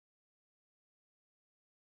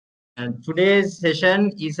And today's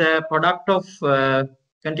session is a product of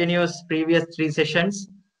continuous previous three sessions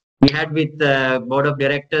we had with the board of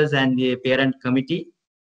directors and the parent committee.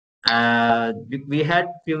 We had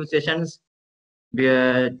few sessions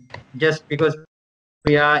just because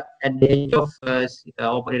we are at the edge of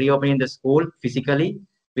reopening the school physically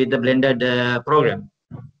with the blended program.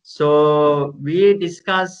 So we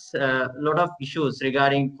discuss a lot of issues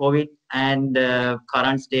regarding COVID and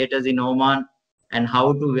current status in Oman and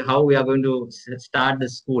how we are going to start the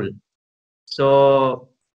school. So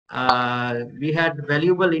we had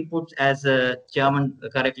valuable inputs, as chairman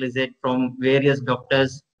correctly said, from various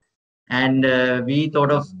doctors, and we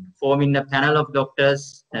thought of forming a panel of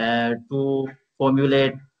doctors to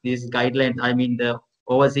formulate these guidelines. I mean, the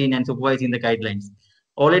overseeing and supervising the guidelines.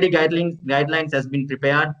 Already guidelines has been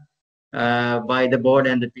prepared by the board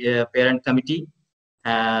and the parent committee.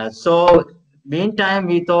 So meantime,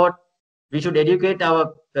 we thought we should educate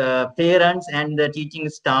our parents and the teaching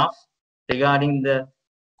staff regarding the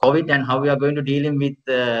COVID and how we are going to deal with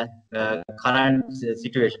the current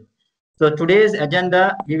situation. So today's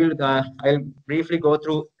agenda, I'll briefly go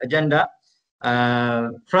through agenda.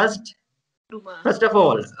 First of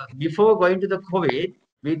all, before going to the COVID,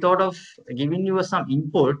 we thought of giving you some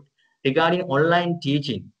input regarding online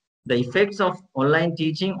teaching, the effects of online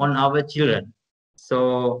teaching on our children.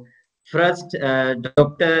 So first,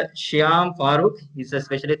 Dr. Shyam Farooq is a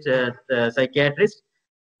specialist psychiatrist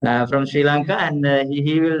from Sri Lanka, and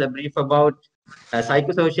he will brief about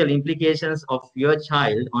psychosocial implications of your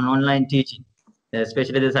child on online teaching,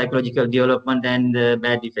 especially the psychological development and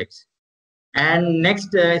bad effects. And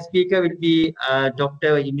next speaker will be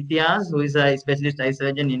Dr. Imtiaz, who is a specialist eye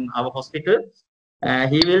surgeon in our hospital.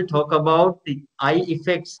 He will talk about the eye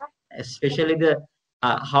effects, especially the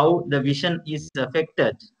how the vision is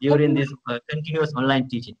affected during this continuous online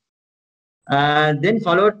teaching. Then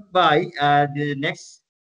followed by the next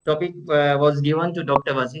topic was given to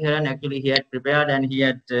Dr. Vasiharan. Actually, he had prepared and he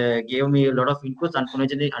had gave me a lot of inputs.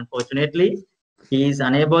 Unfortunately, he is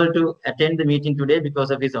unable to attend the meeting today because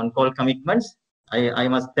of his on-call commitments. I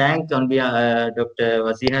must thank on behalf Dr.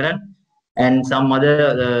 Vasiharan and some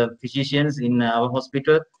other physicians in our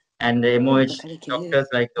hospital and the MOH doctors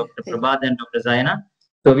like Dr. Prabhat and Dr. Zaina.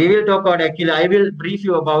 So we will talk about, actually, I will brief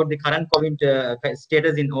you about the current COVID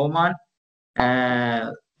status in Oman,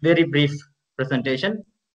 very brief presentation.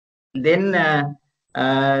 Then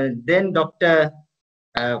Dr.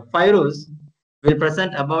 Fairuz will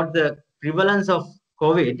present about the prevalence of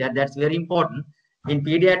COVID, that's very important, in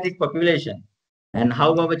pediatric population and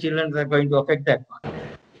how our children are going to affect that one.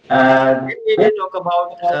 Then we will talk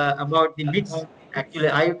about the myths. Actually,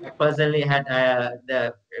 I personally had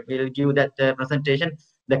will give that presentation,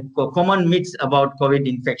 the common myths about COVID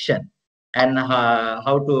infection and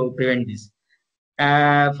how to prevent this.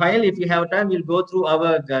 Finally, if you have time, we'll go through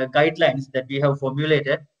our guidelines that we have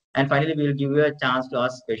formulated, and finally, we'll give you a chance to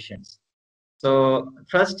ask questions. So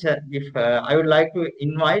first, if I would like to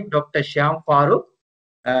invite Dr. Shyam Farooq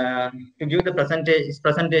to give the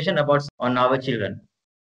presentation about on our children.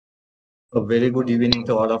 A very good evening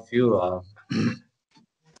to all of you,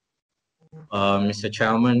 Mr.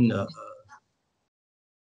 Chairman,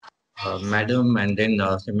 Madam, and then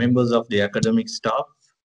the members of the academic staff,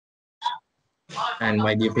 and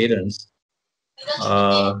my dear parents.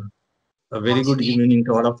 A very good evening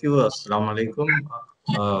to all of you. Assalamu alaikum.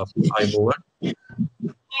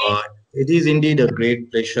 It is indeed a great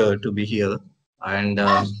pleasure to be here, and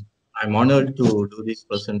I'm honored to do this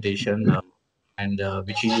presentation, and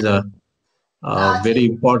which is very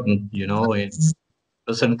important, in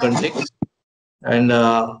present context. And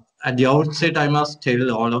at the outset, I must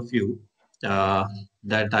tell all of you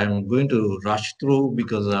that I'm going to rush through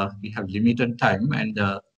because we have limited time. And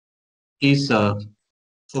please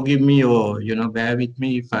forgive me, or bear with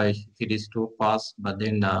me if it is too fast. But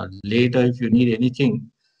then later, if you need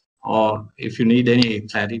anything, or if you need any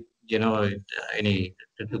clarity, any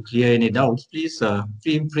to clear any doubts, please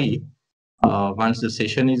feel free. Once the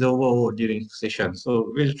session is over or during session,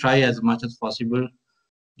 so we'll try as much as possible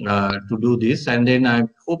to do this, and then I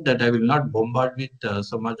hope that I will not bombard with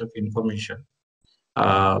so much of information.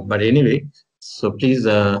 But anyway, so please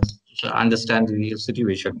understand the real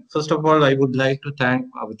situation. First of all, I would like to thank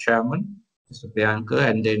our chairman, Mr. Priyanka,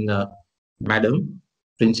 and then Madam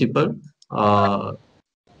Principal.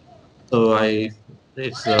 So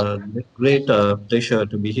it's a great pleasure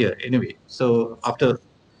to be here. Anyway, so after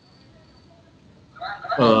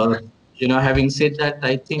uh, having said that,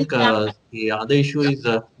 I think the other issue is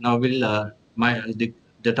now will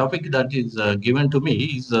the topic that is given to me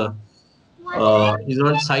is on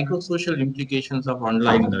psychosocial implications of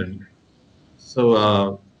online learning.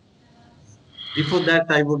 So before that,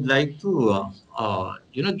 I would like to,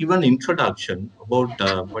 give an introduction about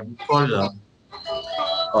what we call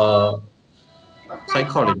uh,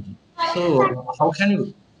 psychology. So, how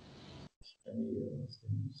can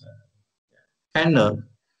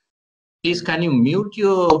please can you mute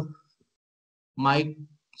your mic,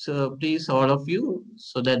 please, all of you,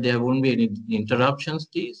 so that there won't be any interruptions,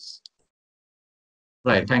 please.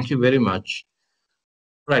 Right. Thank you very much.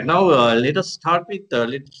 Right now, let us start with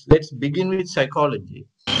let's begin with psychology.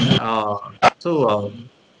 Uh, so,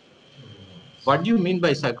 what do you mean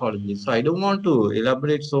by psychology? So, I don't want to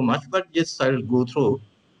elaborate so much, but yes, I'll go through.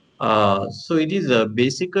 So, it is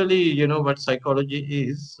basically, what psychology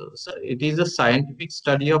is. So it is a scientific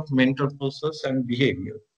study of mental process and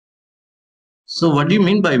behavior. So, what do you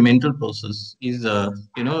mean by mental process? Is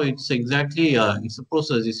it's exactly it's a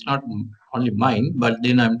process. It's not only mind, but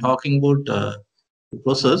then I'm talking about the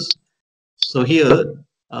process. So here,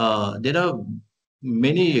 there are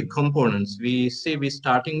many components. We say we're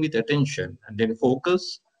starting with attention and then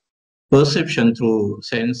focus, perception through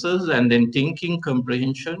senses, and then thinking,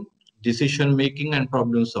 comprehension, decision making, and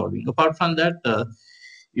problem solving. Apart from that,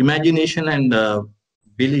 imagination and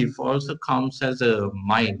belief also comes as a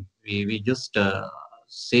mind. We just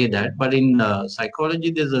say that, but in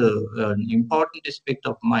psychology, there's an important aspect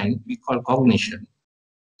of mind we call cognition.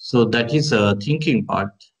 So that is a thinking part,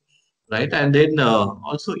 right? And then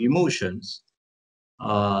also emotions.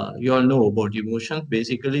 You all know about emotions.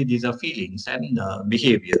 Basically, these are feelings and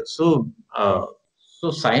behavior. So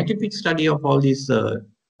scientific study of all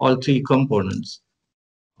three components,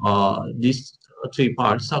 these three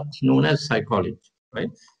parts are known as psychology, right?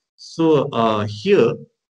 So here,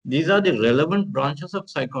 these are the relevant branches of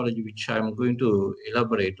psychology which I'm going to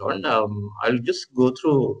elaborate on. I'll just go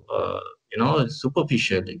through,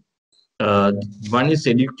 superficially. Uh, One is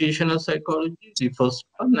educational psychology, the first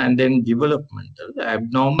one, and then developmental,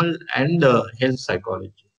 abnormal, and health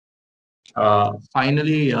psychology.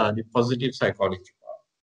 Finally, the positive psychology.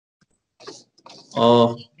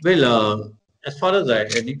 Well, as far as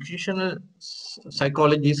educational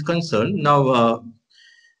psychology is concerned, now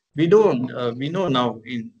we know now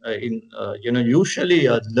usually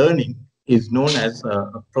learning is known as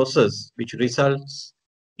a process which results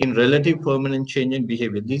in relative permanent change in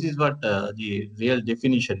behavior. This is what the real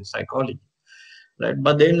definition in psychology, right?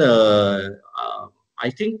 But then I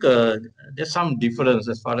think there's some difference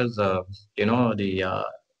as far as the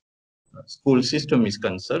school system is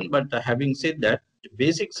concerned. But having said that, the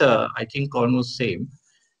basics are, I think, almost same.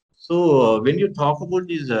 So when you talk about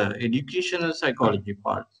this educational psychology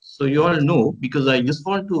part, so you all know, because I just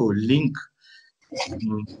want to link,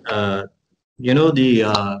 mm, uh,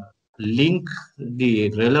 the link the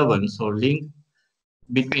relevance or link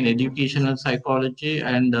between educational psychology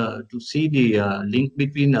and to see the link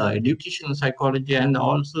between educational psychology and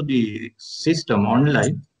also the system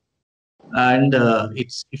online and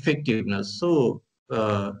its effectiveness. So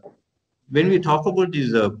when we talk about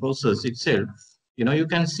this process itself, you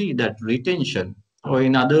can see that retention, or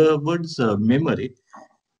in other words, memory,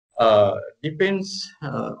 depends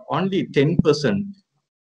only 10%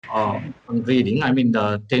 on reading. I mean,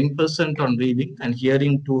 10% on reading and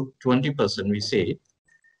hearing to 20%, we say.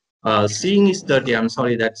 Seeing is 30. I'm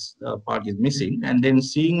sorry, that's part is missing. And then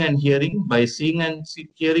seeing and hearing, by seeing and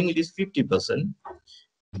hearing, it is 50%.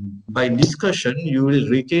 By discussion, you will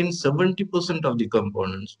retain 70% of the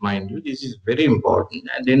components, mind you. This is very important.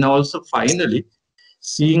 And then also finally,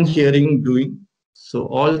 seeing, hearing, doing. So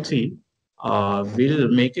all three will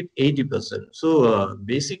make it 80%. So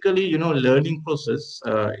basically, learning process,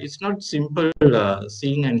 it's not simple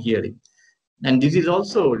seeing and hearing. And this is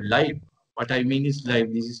also live. What I mean is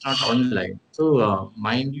live. This is not online. So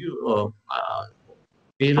mind you,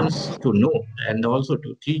 parents to know and also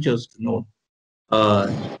to teachers to know uh,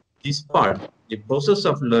 this part, the process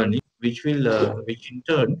of learning, which in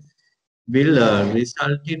turn will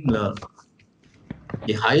result in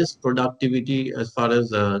the highest productivity as far as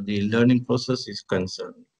the learning process is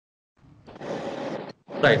concerned.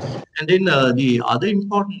 Right. And then the other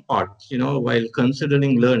important part, while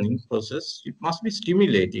considering learning process, it must be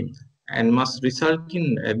stimulating and must result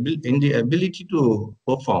in the ability to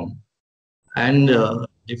perform. And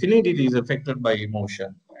definitely it is affected by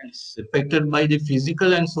emotion. It's affected by the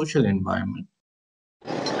physical and social environment.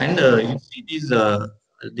 And you see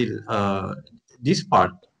this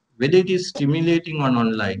part, whether it is stimulating or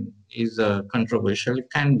online, is controversial. It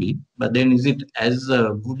can be, but then is it as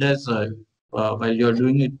good as while you're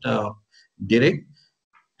doing it direct?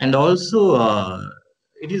 And also,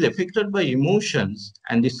 it is affected by emotions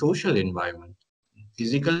and the social environment,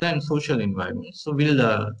 physical and social environment. So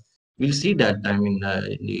We'll see that, I mean,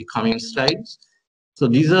 in the coming slides. So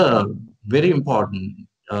these are very important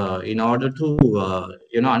in order to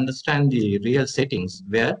understand the real settings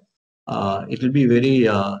where it will be very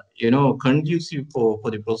conducive for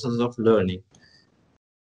the process of learning.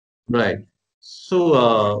 Right.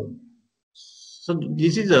 So so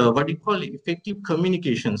this is what you call effective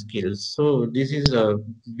communication skills. So this is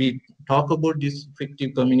we talk about these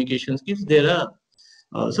effective communication skills. There are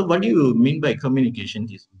so what do you mean by communication?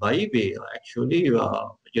 Is by way actually,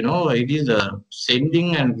 it is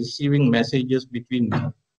sending and receiving messages between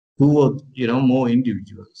two or more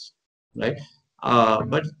individuals, right?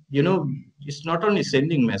 But it's not only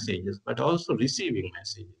sending messages but also receiving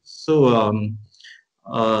messages. So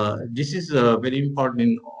this is very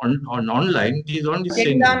important on online. It is only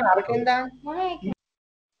sending.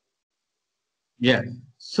 Yeah.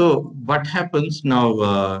 So what happens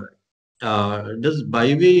now? Does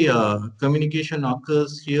by-way communication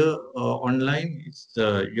occurs here online? It's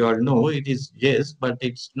you all know it is yes, but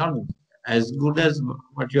it's not as good as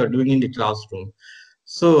what you are doing in the classroom.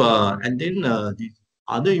 So and then the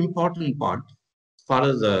other important part, as far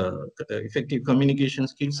as effective communication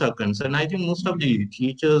skills are concerned, I think most of the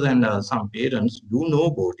teachers and some parents do know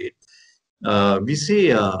about it. We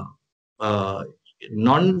see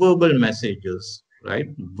non-verbal messages, right?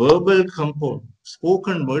 Verbal component,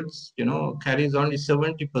 spoken words, carries only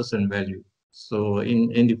 70% value. So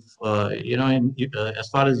in the as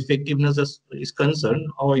far as effectiveness is concerned,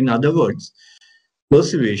 or in other words,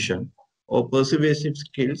 persuasion or persuasive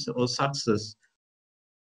skills or success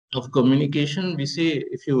of communication, we say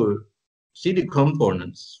if you see the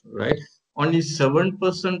components, right? Only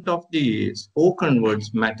 7% of the spoken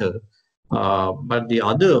words matter, but the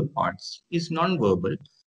other parts is non-verbal.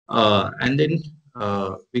 And then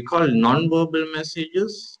we call non-verbal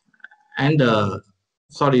messages and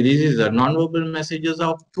sorry, this is non-verbal messages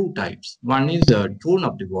of two types. One is tone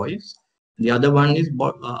of the voice, the other one is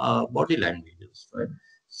body languages, right?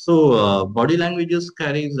 So body languages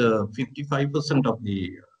carries 55% of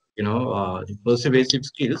the the persuasive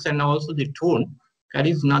skills, and also the tone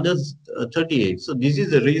carries another 38. So this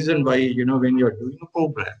is the reason why when you're doing a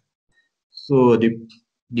program, so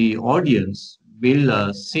the audience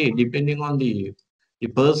will say, depending on the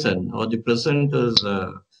person or the presenter's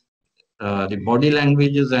the body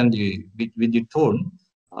languages and with the tone,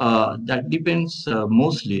 that depends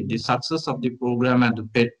mostly the success of the program, and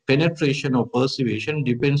the penetration or persuasion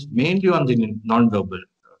depends mainly on the non-verbal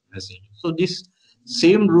message. So this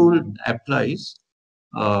same rule applies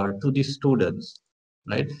to the students,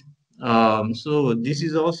 right? So this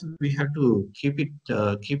is also we have to keep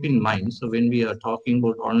in mind. So when we are talking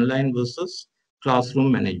about online versus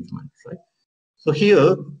classroom management, right? So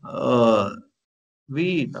here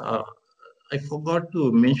we I forgot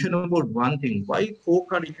to mention about one thing. Why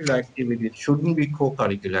co-curricular activities shouldn't be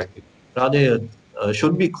co-curricular activities? Rather,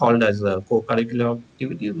 should be called as co-curricular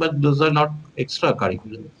activities, but those are not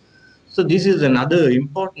extracurricular. So this is another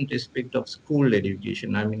important aspect of school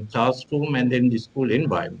education. I mean, classroom and then the school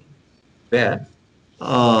environment, where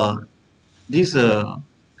uh, these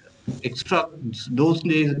extra those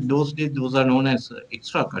are known as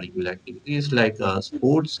extracurricular activities like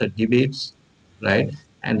sports, debates, right?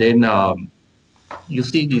 And then you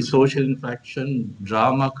see the social interaction,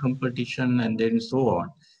 drama competition, and then so on.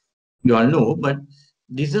 You all know, but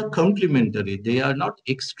these are complementary. They are not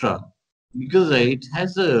extra because it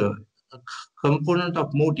has a component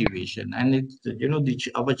of motivation, and it's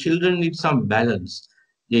our children need some balance.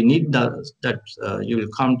 They need that you will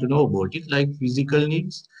come to know about it, like physical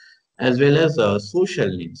needs as well as social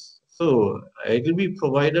needs. So it will be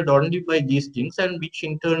provided only by these things, and which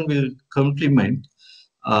in turn will complement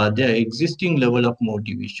their existing level of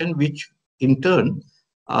motivation, which in turn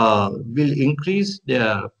will increase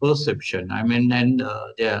their perception. I mean, and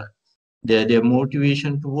their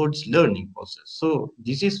motivation towards learning process. So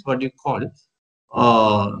this is what you call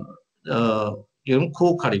uh,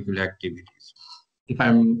 co-curricular activities. If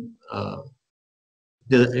I'm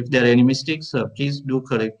if there are any mistakes, please do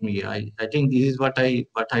correct me. I think this is what I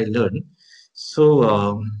learned.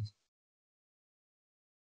 So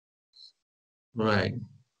right.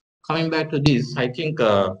 Coming back to this, I think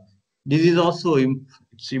this is also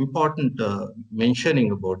it's important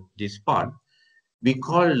mentioning about this part. We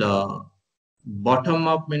call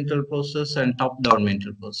bottom-up mental process and top-down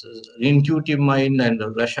mental process, intuitive mind and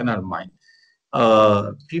rational mind.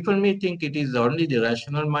 People may think it is only the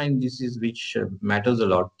rational mind, this is which matters a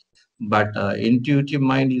lot, but intuitive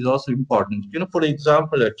mind is also important. For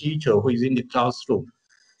example, a teacher who is in the classroom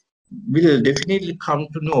will definitely come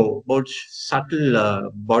to know about subtle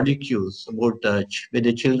body cues, about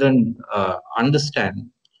whether children understand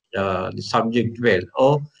the subject well,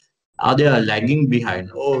 or are they lagging behind,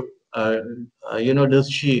 or does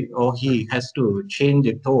she or he has to change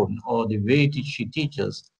the tone or the way she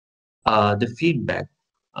teaches, the feedback.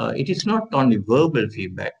 It is not only verbal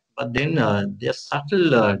feedback, but then there are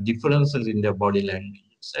subtle differences in their body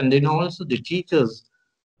languages, and then also the teacher's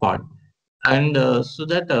part. And so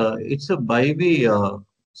that it's a by-way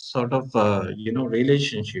sort of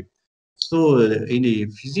relationship. So in the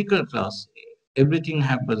physical class, everything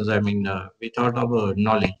happens. I mean, without our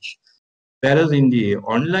knowledge. Whereas in the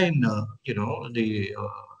online, the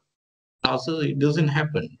classes, it doesn't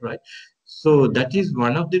happen, right? So that is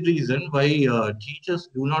one of the reason why teachers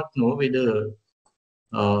do not know whether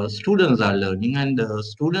students are learning, and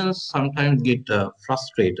students sometimes get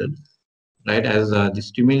frustrated, right? As the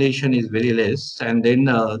stimulation is very less, and then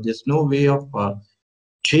there's no way of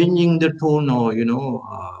changing the tone, or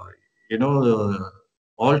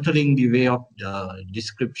altering the way of the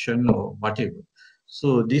description or whatever.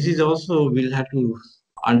 So this is also, we'll have to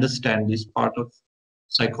understand this part of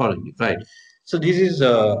psychology, right? So this is,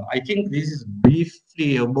 I think this is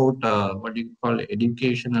briefly about what you call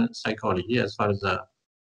educational psychology, as far as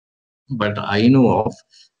but I know of.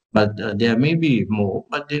 But there may be more.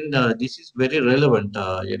 But then this is very relevant.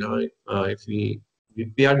 If we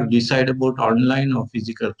are to decide about online or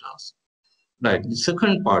physical class, right? The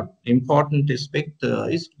second part, important aspect,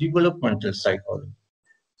 is developmental psychology.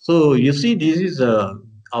 So you see, this is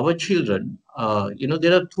our children.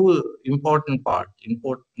 There are two important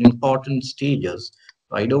stages.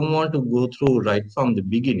 I don't want to go through right from the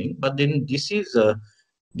beginning, but then this is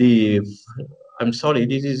the. I'm sorry,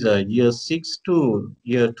 this is year 6 to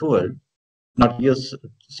year 12, not year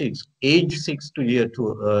 6, age 6 to year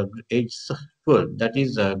 2, age 12. That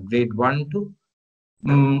is grade 1 to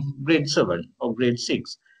grade 7 or grade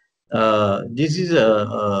 6. This is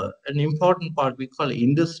an important part we call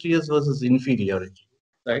industrious versus inferiority,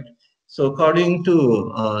 right? So according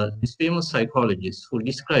to this famous psychologist who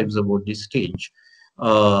describes about this stage,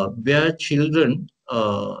 where children,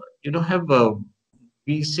 have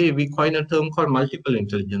we coin a term called multiple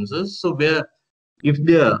intelligences. So where if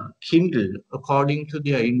they are kindled according to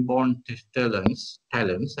their inborn talents,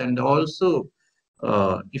 and also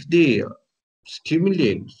if they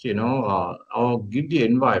stimulate, or give the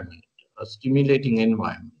environment, a stimulating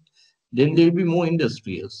environment, then they'll be more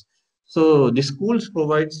industrious. So the schools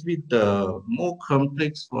provides with more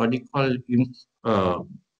complex, what you call uh,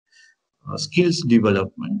 skills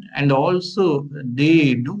development, and also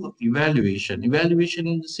they do evaluation in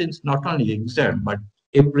the sense, not only exam, but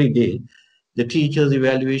every day the teachers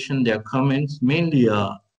evaluation, their comments, mainly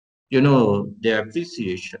their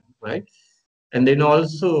appreciation, right? And then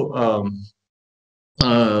also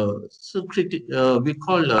we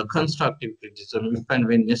call constructive criticism if and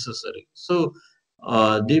when necessary. So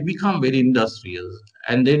they become very industrious.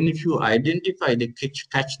 And then if you identify, they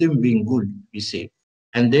catch them being good, we say.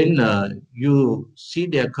 And then you see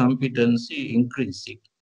their competency increasing.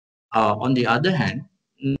 On the other hand,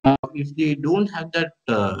 now if they don't have that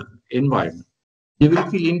environment, they will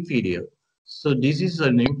feel inferior. So this is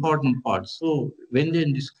an important part. So when they're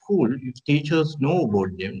in the school, if teachers know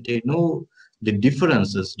about them, they know the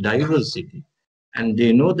differences, diversity, and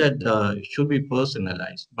they know that it should be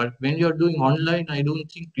personalized. But when you're doing online, I don't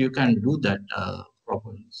think you can do that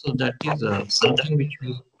properly. So that is something which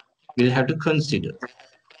we will have to consider.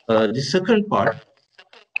 The second part,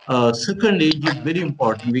 second age is very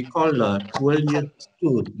important. We call 12 years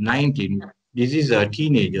to 19. This is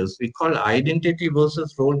teenagers. We call identity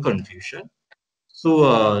versus role confusion.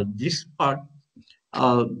 So this part,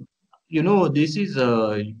 uh, this is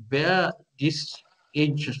where this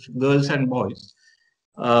age girls and boys,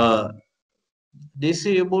 uh, they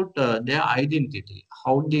say about their identity,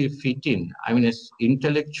 how they fit in. I mean, it's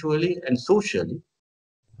intellectually and socially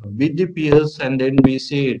with the peers, and then we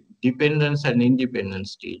say dependence and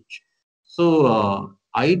independence stage. So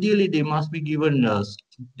ideally, they must be given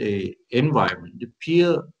the environment. The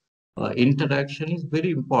peer interaction is very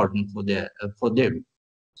important for them.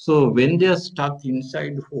 So when they are stuck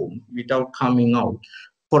inside home without coming out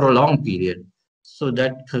for a long period, so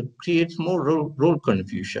that creates more role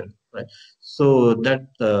confusion, right? So that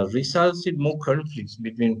results in more conflicts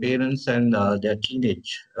between parents and their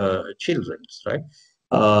teenage children, right?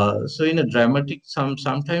 So in a dramatic,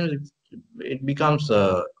 sometimes it becomes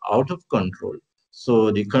out of control.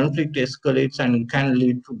 So the conflict escalates and can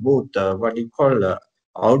lead to both what you call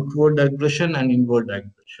outward aggression and inward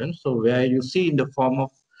aggression. So where you see in the form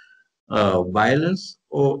of violence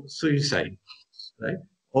or suicide, right?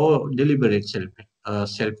 Or deliberate self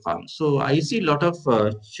harm. So I see a lot of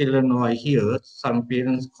children, or I hear some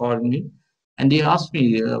parents call me And they asked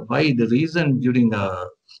me why the reason during the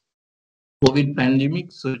COVID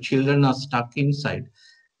pandemic, so children are stuck inside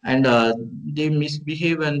and they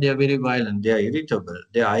misbehave and they are very violent. They are irritable.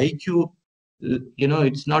 Their IQ,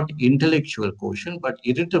 it's not intellectual quotient, but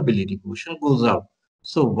irritability quotient goes up.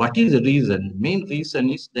 So what is the reason? Main reason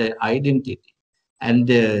is their identity and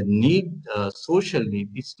the need, social need,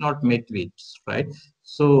 is not met with, right?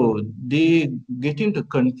 So they get into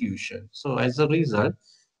confusion. So as a result,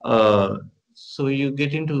 uh, so you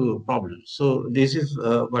get into problems. So this is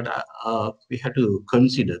what we have to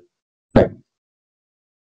consider. Right.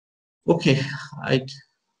 Okay. I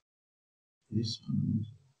this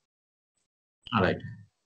all right.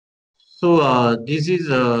 So this is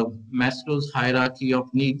Maslow's hierarchy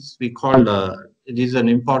of needs. We call it is an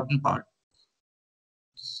important part.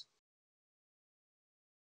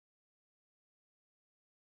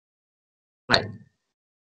 Right.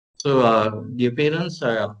 So dear parents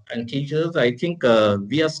and teachers, I think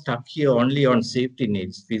we are stuck here only on safety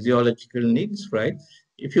needs, physiological needs, right?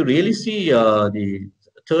 If you really see the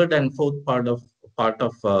third and fourth part of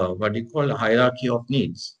what you call a hierarchy of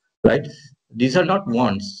needs, right? These are not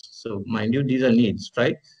wants. So mind you, these are needs,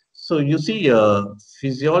 right? So you see,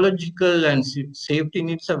 physiological and safety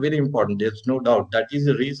needs are very important. There's no doubt. That is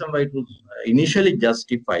the reason why it was initially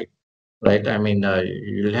justified, right? I mean,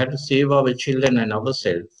 you'll have to save our children and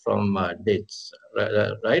ourselves from deaths,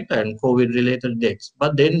 right? And COVID-related deaths.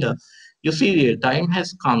 But then you see, time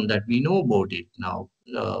has come that we know about it now.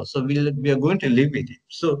 So we are going to live with it.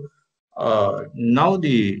 So now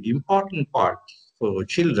the important part for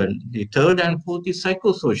children, the third and fourth is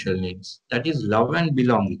psychosocial needs. That is love and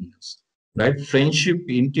belongingness, right? Friendship,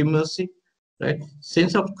 intimacy, right?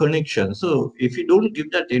 Sense of connection. So if you don't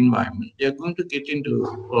give that environment, they're going to get into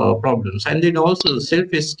problems. And then also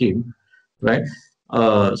self-esteem, right?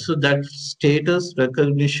 So that status,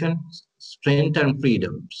 recognition, strength, and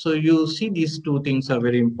freedom. So you see these two things are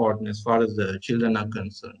very important as far as the children are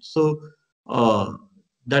concerned. So uh,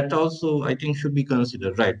 that also I think should be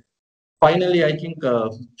considered, right? Finally, I think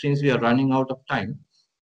since we are running out of time,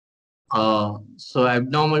 so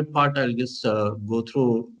abnormal part I'll just go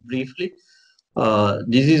through briefly.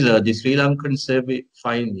 This is the Sri Lankan survey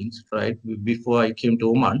findings, right? Before I came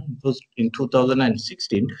to Oman, it was in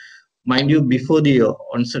 2016. Mind you, before the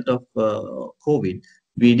onset of COVID,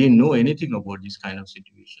 we didn't know anything about this kind of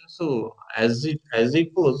situation. So as it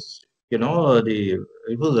was, the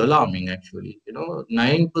it was alarming actually.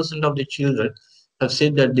 9% of the children have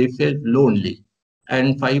said that they felt lonely,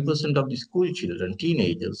 and 5% of the school children,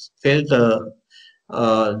 teenagers, felt the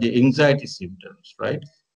anxiety symptoms, right?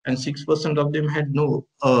 And 6% of them had no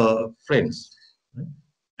friends. Right?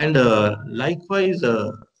 And likewise,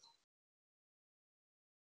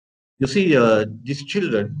 you see, these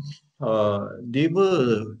children, they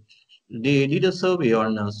did a survey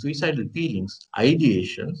on suicidal feelings,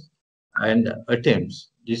 ideations, and attempts.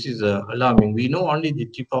 This is alarming. We know only the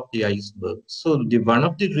tip of the iceberg. So the one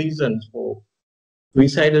of the reasons for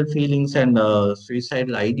suicidal feelings and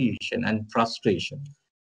suicidal ideation and frustration.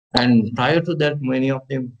 And prior to that, many of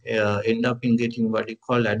them end up in getting what you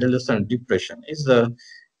call adolescent depression.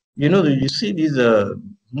 You see these,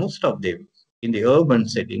 most of them in the urban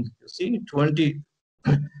setting, you see 21%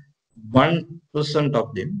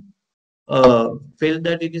 of them feel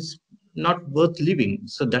that it is not worth living.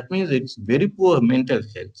 So that means it's very poor mental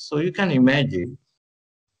health. So you can imagine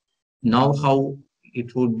now how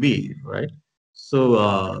it would be, right?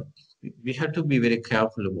 So we have to be very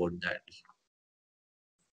careful about that.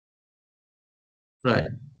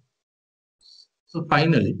 Right. So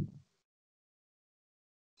finally,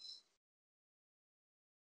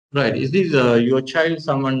 right, is this your child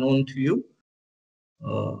someone known to you?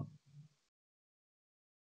 Uh,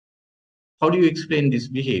 how do you explain this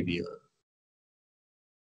behavior?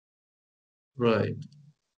 Right.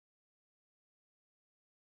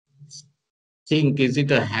 Think, is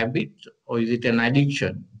it a habit or is it an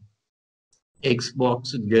addiction?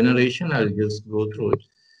 Xbox generation, I'll just go through it.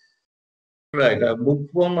 Right,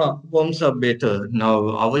 bookworms are better.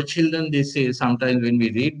 Now, our children, they say sometimes when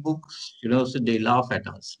we read books, so they laugh at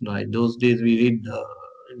us. Right, those days we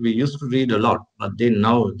used to read a lot, but then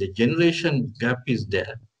now the generation gap is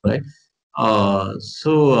there, right?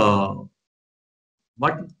 So,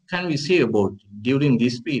 what can we say about during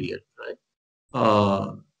this period, right?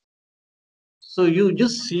 Uh, so you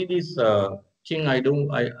just see this thing. I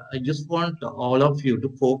just want all of you to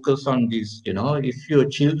focus on this. If your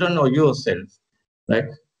children or yourself, right,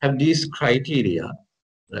 have these criteria,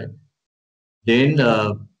 right, then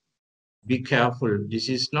be careful. This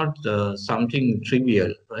is not something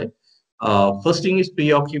trivial, right? First thing is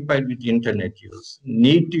preoccupied with internet use,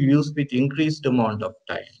 need to use with increased amount of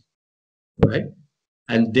time, right?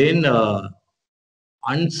 And then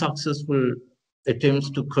unsuccessful attempts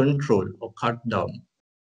to control or cut down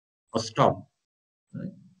or stop,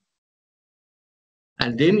 right?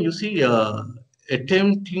 And then you see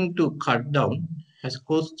attempting to cut down has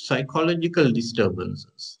caused psychological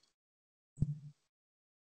disturbances.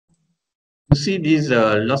 You see these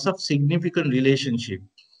loss of significant relationship,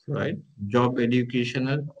 right? Job,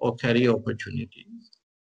 educational or career opportunities,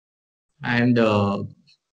 and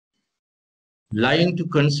lying to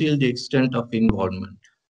conceal the extent of involvement,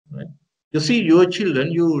 right? You see your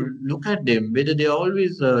children, you look at them, whether they're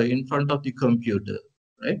always in front of the computer,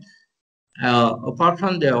 right? Apart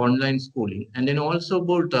from their online schooling, and then also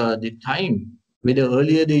about the time, whether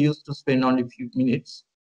earlier they used to spend only a few minutes,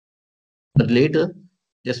 but later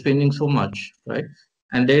they're spending so much, right?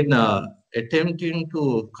 And then attempting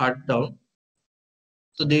to cut down.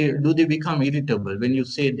 So they become irritable when you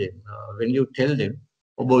say them, when you tell them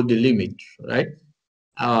about the limit, right?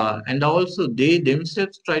 And also they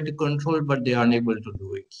themselves try to control, but they are unable to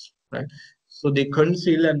do it, right? So they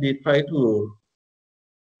conceal and they try to,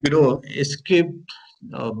 escape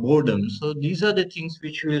boredom. So these are the things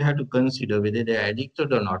which we'll have to consider whether they're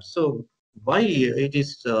addicted or not. So why it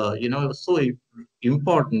is, so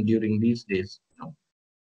important during these days.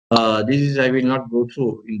 This is, I will not go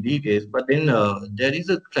through in details, but then there is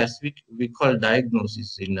a classic we call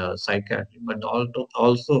diagnosis in psychiatry, but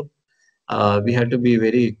also we have to be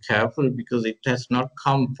very careful because it has not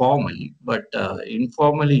come formally, but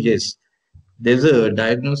informally, yes, there's a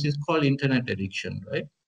diagnosis called internet addiction, right?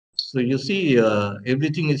 So you see,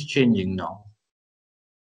 everything is changing now,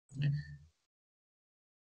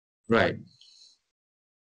 right?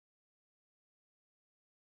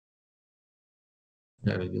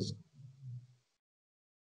 Yes.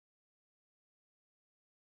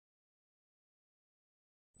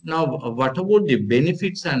 Now, what about the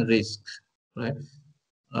benefits and risks, right?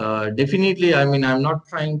 Definitely, I mean, I'm not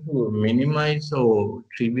trying to minimize or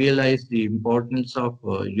trivialize the importance of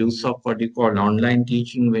use of what you call online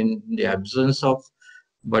teaching when the absence of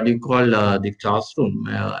what you call the classroom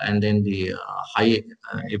and then the high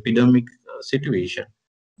epidemic situation.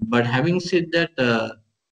 But having said that,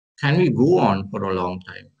 can we go on for a long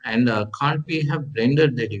time? And can't we have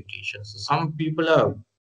blended the education? So some people are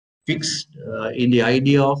fixed in the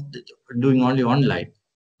idea of doing only online,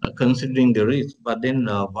 considering the risk. But then,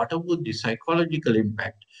 what about the psychological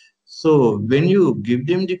impact? So when you give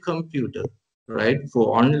them the computer, right,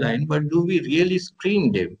 for online, but do we really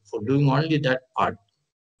screen them for doing only that part?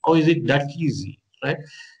 Or is it that easy, right?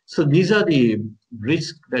 So these are the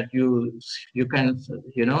risks that you can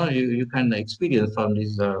you can experience from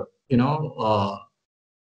this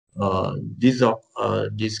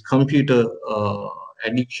this computer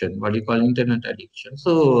addiction, what you call internet addiction.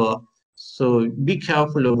 So be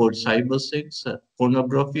careful about cyber sex,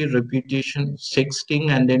 pornography, reputation, sexting,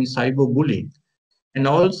 and then cyberbullying. And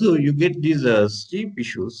also you get these sleep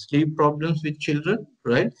issues, sleep problems with children,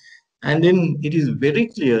 right? And then it is very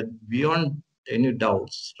clear beyond any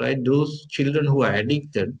doubts, right? Those children who are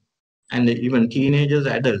addicted and even teenagers,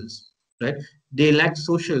 adults, right? They lack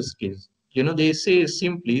social skills. They say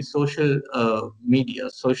simply social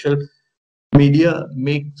media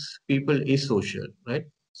makes people asocial, right?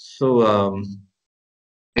 So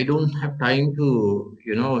I don't have time to,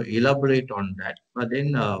 elaborate on that. But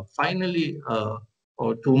then finally,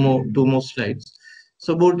 or two more slides.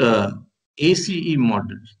 So about ACE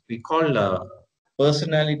model, we call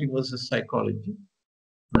personality versus psychology,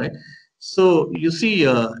 right? So you see,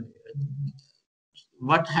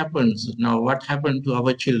 what happens now? What happened to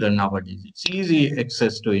our children nowadays? It's easy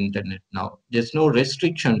access to internet now. There's no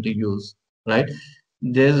restriction to use, right?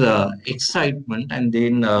 There's excitement, and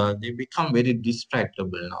then they become very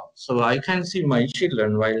distractible now. So I can see my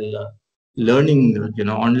children while learning,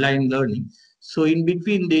 online learning. So in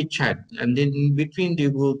between they chat, and then in between they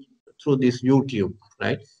go through this YouTube,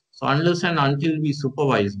 right? So unless and until we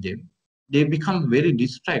supervise them, they become very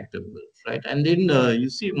distractible, right? And then you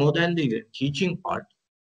see, more than the teaching part,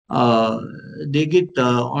 uh, they get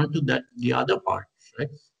onto that the other part, right?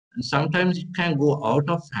 And sometimes it can go out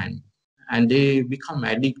of hand, and they become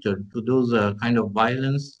addicted to those kind of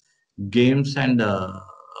violence, games, and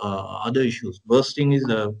other issues. Bursting is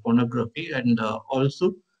pornography, and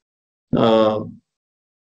also uh,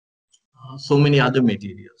 so many other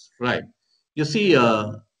materials, right? You see,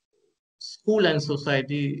 school and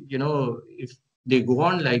society, if they go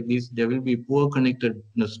on like this, there will be poor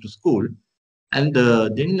connectedness to school. And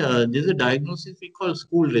then there's a diagnosis we call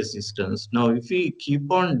school resistance. Now, if we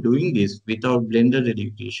keep on doing this without blended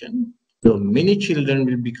education, So many children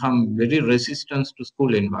will become very resistant to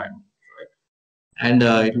school environment, right? And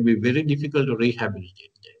it will be very difficult to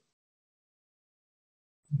rehabilitate them,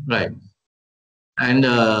 right? And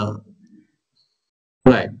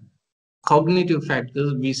right, cognitive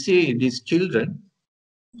factors. We see these children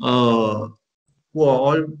who are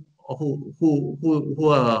all who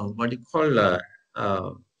are what you call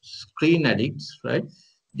screen addicts, right?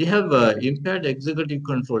 They have impaired executive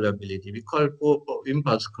control ability. We call poor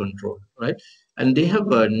impulse control, right? And they have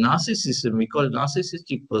a narcissism. We call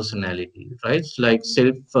narcissistic personality, right? It's like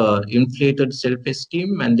inflated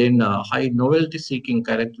self-esteem, and then high novelty-seeking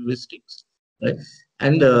characteristics, right?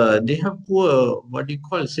 And they have poor what you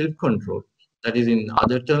call self-control. That is, in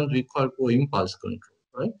other terms, we call poor impulse control,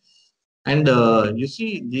 right? And you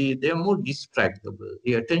see, they are more distractible.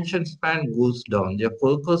 The attention span goes down. Their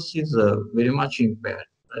focus is very much impaired.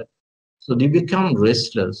 Right? So they become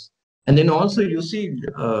restless. And then also you see,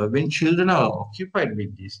 when children are occupied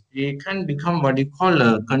with this, they can become what you call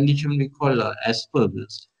a condition we call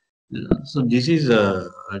Asperger's. So this is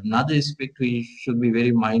another aspect we should be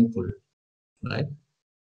very mindful, right?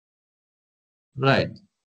 Right.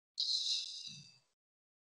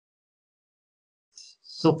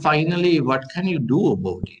 So finally, what can you do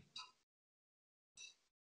about it?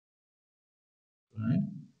 Right.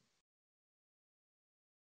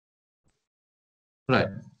 Right.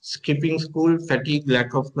 Skipping school, fatigue,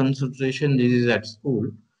 lack of concentration. This is at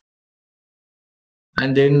school.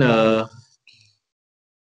 And then how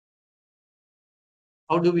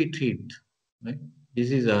do we treat? Right.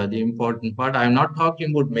 This is the important part. I'm not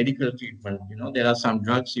talking about medical treatment. You know, there are some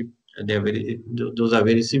drugs. If they're those are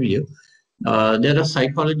very severe. There are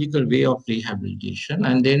psychological way of rehabilitation,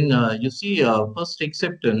 and then you see first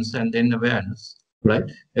acceptance and then awareness. Right.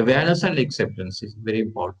 Awareness and acceptance is very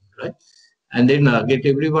important. Right. And then get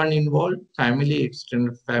everyone involved: family,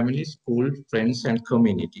 extended family, school, friends, and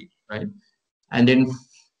community, right? And then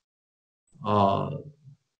uh,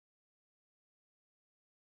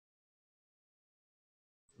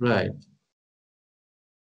 right,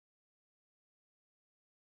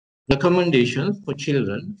 recommendations for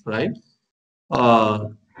children, right? uh,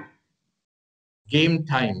 Game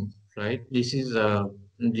time, right? This is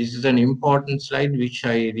an important slide which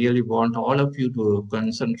I really want all of you to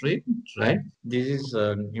concentrate, right? This is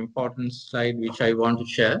an important slide which I want to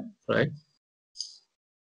share, right?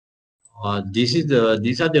 These are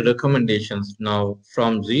the recommendations now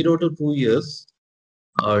from 0 to 2 years.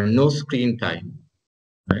 No screen time,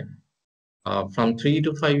 right? From 3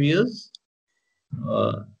 to 5 years,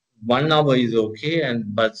 uh, 1 hour is okay,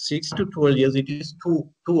 and but 6 to 12 years it is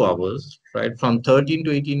two hours, right? From 13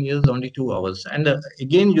 to 18 years, only 2 hours. And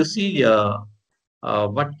again, you see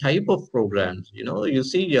what type of programs. You know, you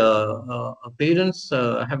see parents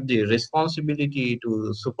have the responsibility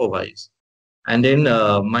to supervise, and then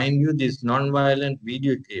mind you, these non-violent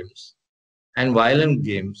video games and violent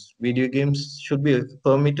games. Video games should be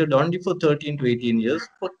permitted only for 13 to 18 years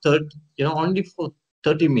for only for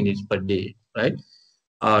 30 minutes per day, right?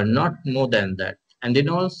 Not more than that. And then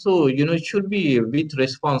also, it should be with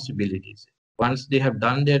responsibilities. Once they have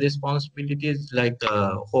done their responsibilities, like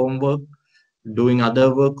homework, doing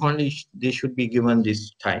other work only, they should be given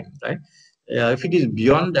this time, right? If it is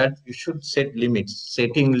beyond that, you should set limits.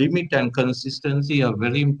 Setting limit and consistency are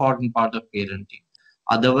very important part of parenting.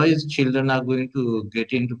 Otherwise, children are going to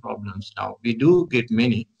get into problems. Now, we do get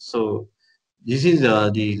many. So this is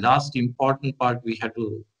the last important part we have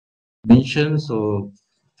to mention. So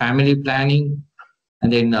family planning,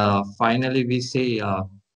 and then finally we say uh,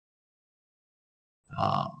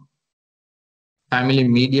 family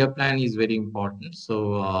media plan is very important.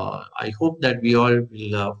 So I hope that we all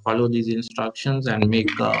will follow these instructions and make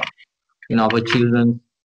our children's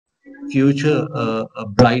future a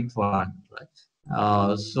bright one. Right?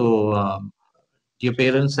 Dear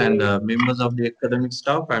parents and members of the academic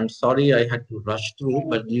staff, I'm sorry I had to rush through,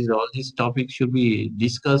 but all these topics should be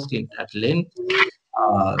discussed at length.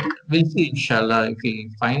 We'll see, inshallah, if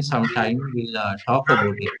we find some time, we'll talk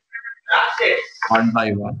about it one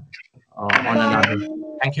by one on another.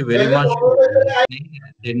 Thank you very much for listening.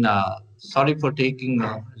 And then, sorry for taking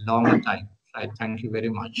a long time. Right. Thank you very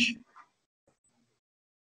much.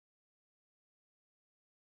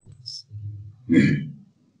 Mr.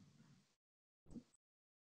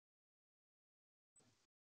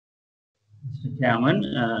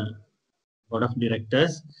 Chairman, Board of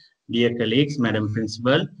Directors, dear colleagues, Madam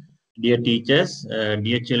Principal, dear teachers,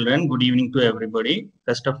 dear children, good evening to everybody.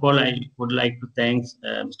 First of all, I would like to thank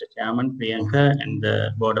Mr. Chairman, Priyanka, and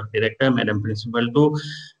the Board of Director, Madam Principal, to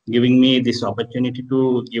giving me this opportunity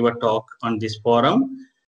to give a talk on this forum.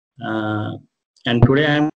 And today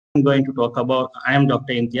I am going to talk about, I am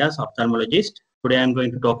Dr. Imtiaz, ophthalmologist. Today I am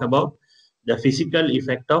going to talk about the physical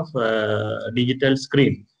effect of digital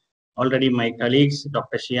screen. Already my colleagues,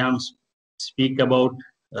 Dr. Shyam, speak about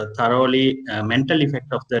thoroughly mental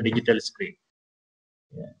effect of the digital screen.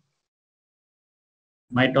 Yeah.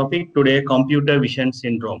 My topic today, computer vision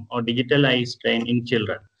syndrome or digital eye strain in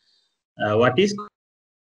children. What is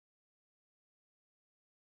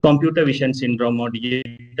computer vision syndrome or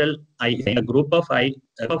digital eye, a group of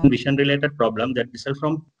vision related problems that result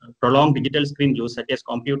from prolonged digital screen use such as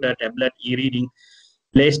computer, tablet, e-reading,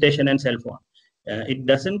 PlayStation and cell phone. It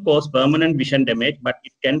doesn't cause permanent vision damage, but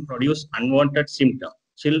it can produce unwanted symptoms.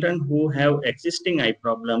 Children who have existing eye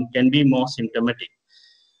problem can be more symptomatic.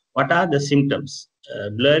 What are the symptoms?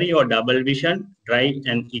 Blurry or double vision, dry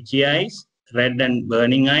and itchy eyes, red and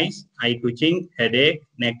burning eyes, eye twitching, headache,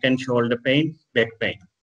 neck and shoulder pain, back pain.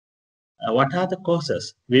 What are the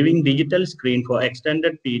causes? Viewing digital screen for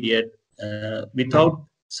extended period without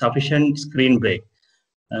sufficient screen break.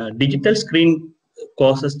 Digital screen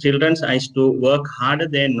causes children's eyes to work harder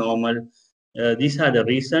than normal. These are the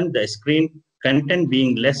reasons: the screen content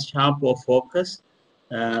being less sharp or focused,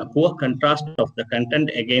 poor contrast of the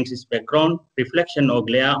content against its background, reflection or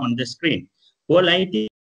glare on the screen, poor lighting,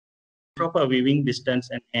 proper viewing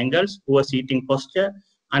distance and angles, poor seating posture,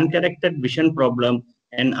 uncorrected vision problem,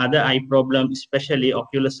 and other eye problems, especially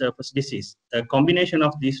ocular surface disease. A combination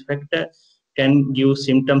of these factors can give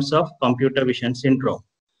symptoms of computer vision syndrome.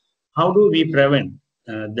 How do we prevent?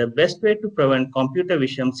 The best way to prevent computer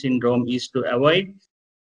vision syndrome is to avoid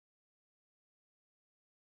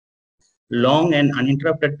long and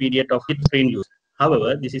uninterrupted period of screen use.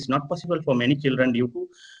 However, this is not possible for many children due to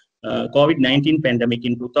COVID-19 pandemic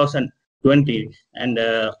in 2020 and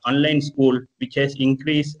online school, which has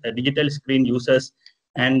increased digital screen users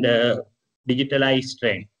and digital eye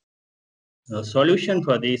strain. Solution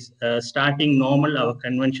for this, starting normal, our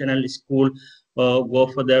conventional school,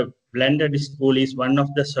 go for the blended school is one of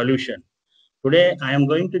the solution. Today, I am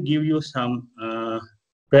going to give you some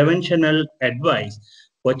preventional advice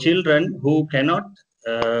for children who cannot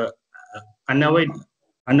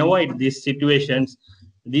unavoid these situations.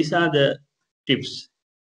 These are the tips.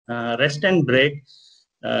 Rest and break.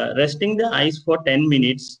 Resting the eyes for 10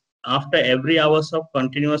 minutes after every hours of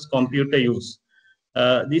continuous computer use.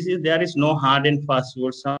 There is no hard and fast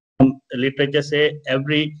rule. Some literature say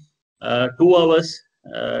every 2 hours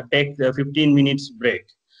take the 15 minutes break.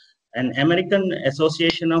 An American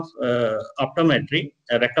Association of Optometry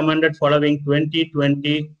recommended following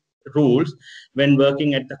 2020 rules when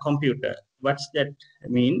working at the computer. What's that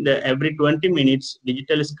mean? Every 20 minutes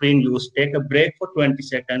digital screen use, take a break for 20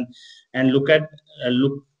 seconds and look at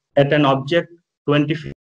an object 20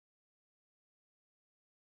 feet.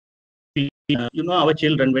 Our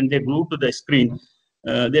children, when they glue to the screen,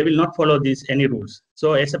 they will not follow any rules.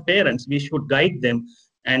 So as a parents, we should guide them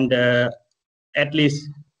and at least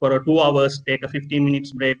for 2 hours, take a 15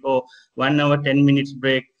 minutes break or 1 hour, 10 minutes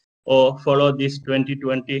break, or follow these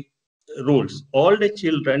 2020 rules. All the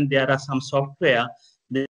children, there are some software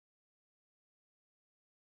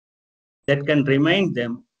that can remind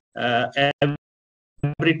them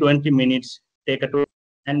every 20 minutes, take a 2.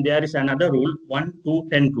 And there is another rule, 1, 2,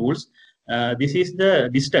 10 rules. This is the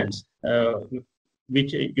distance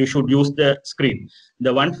which you should use the screen.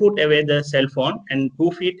 The 1 foot away the cell phone and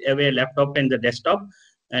 2 feet away laptop and the desktop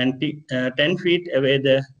and 10 feet away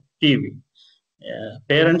the TV.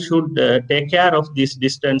 Parents should take care of this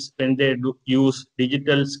distance when they use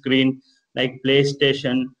digital screen like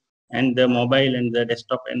PlayStation and the mobile and the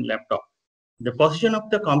desktop and laptop. The position of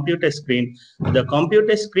the computer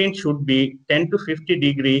screen should be 10 to 50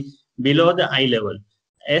 degrees below the eye level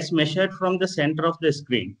as measured from the center of the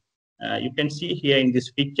screen. You can see here in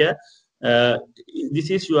this picture, this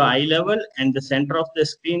is your eye level and the center of the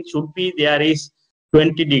screen should be there is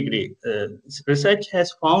 20 degrees. Research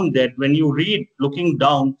has found that when you read looking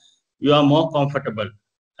down, you are more comfortable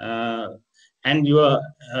and your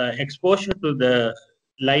exposure to the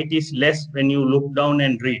light is less when you look down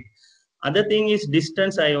and read. Other thing is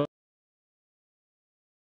distance. I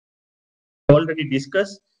already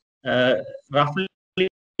discussed roughly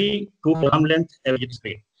 2 arm length average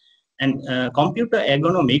screen. And computer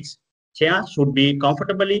ergonomics, chair should be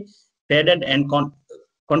comfortably padded and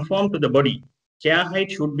conform to the body. Chair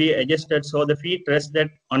height should be adjusted so the feet rest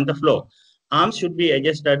on the floor. Arms should be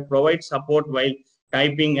adjusted, provide support while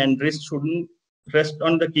typing, and wrist shouldn't rest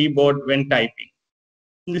on the keyboard when typing.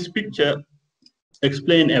 This picture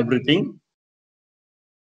explains everything.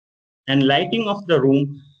 And lighting of the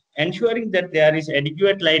room, ensuring that there is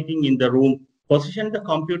adequate lighting in the room. Position the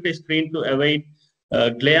computer screen to avoid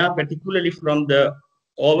glare, particularly from the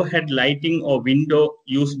overhead lighting or window,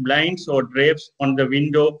 use blinds or drapes on the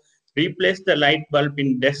window, replace the light bulb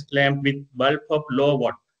in desk lamp with bulb of low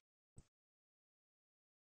watt.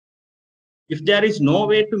 If there is no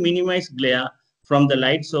way to minimize glare from the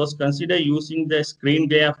light source, consider using the screen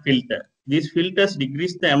glare filter. These filters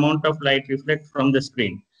decrease the amount of light reflected from the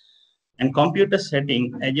screen. And computer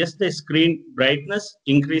setting, adjust the screen brightness,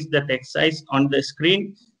 increase the text size on the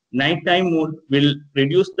screen. Nighttime mode will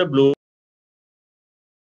reduce the blue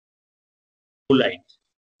light.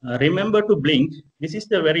 Remember to blink. This is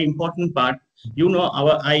the very important part. You know,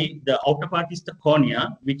 our eye, the outer part is the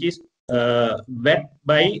cornea, which is wet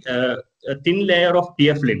by a thin layer of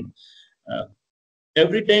tear film.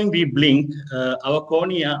 Every time we blink, our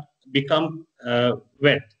cornea become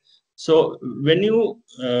wet. So when you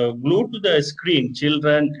glue to the screen,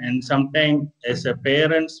 children, and sometimes as a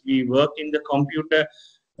parents, we work in the computer,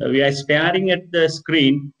 we are staring at the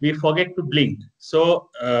screen, we forget to blink. So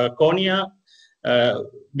cornea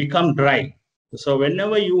become dry. So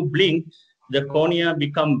whenever you blink, the cornea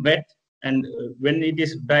become wet, and when it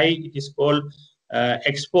is dry, it is called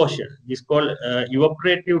exposure. It is called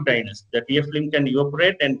evaporative dryness. The tear film can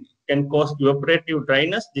evaporate and can cause evaporative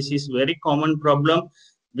dryness. This is very common problem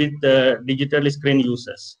with digital screen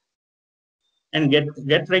users. And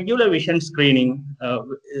get regular vision screening.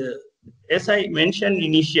 As I mentioned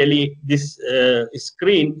initially, this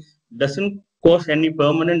screen doesn't cause any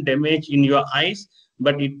permanent damage in your eyes,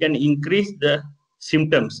 but it can increase the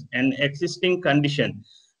symptoms, and existing condition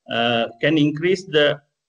can increase the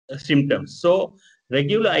symptoms. So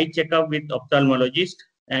regular eye checkup with ophthalmologist,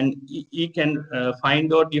 and he can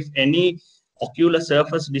find out if any ocular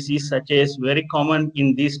surface disease, such as very common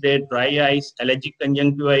in these days, dry eyes, allergic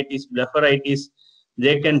conjunctivitis, blepharitis,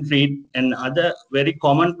 they can treat. And other very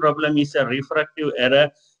common problem is a refractive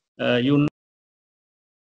error. You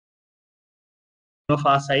know,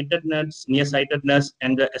 far-sightedness, nearsightedness,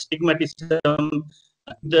 and the astigmatism.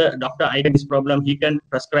 The doctor identifies this problem, he can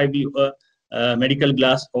prescribe you a medical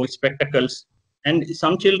glass or spectacles. And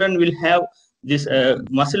some children will have this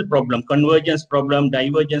muscle problem, convergence problem,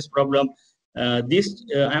 divergence problem.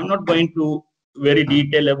 I'm not going to very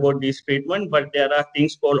detail about this treatment, but there are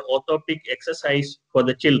things called orthopic exercise for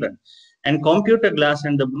the children. And computer glass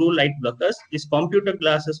and the blue light blockers. These computer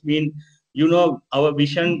glasses mean, you know, our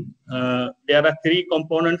vision, there are three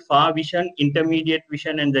components: far vision, intermediate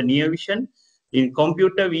vision, and the near vision. In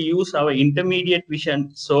computer, we use our intermediate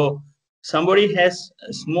vision. So somebody has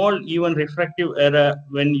a small even refractive error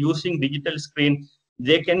when using digital screen,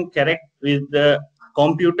 they can correct with the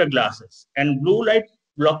computer glasses. And blue light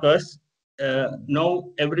blockers, now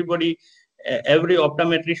everybody, every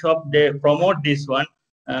optometry shop, they promote this one.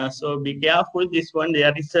 So be careful, this one.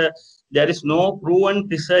 There is no proven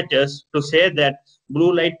researchers to say that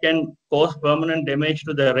blue light can cause permanent damage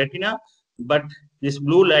to the retina, but this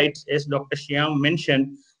blue lights, as Dr. Shyam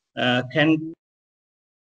mentioned, can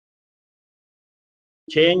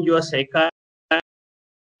change your circadian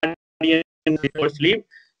before sleep.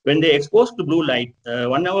 When they expose to blue light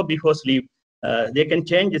 1 hour before sleep, they can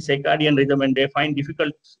change the circadian rhythm, and they find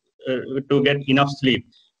difficult to get enough sleep.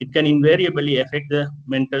 It can invariably affect the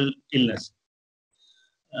mental illness.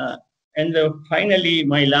 And finally,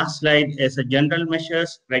 my last slide is a general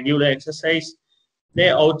measures: regular exercise, stay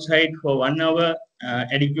outside for 1 hour,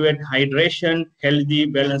 adequate hydration, healthy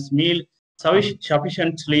balanced meal,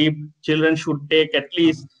 sufficient sleep. Children should take at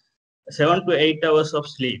least 7 to 8 hours of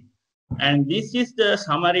sleep. And this is the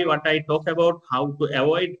summary what I talk about: how to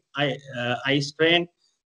avoid eye strain,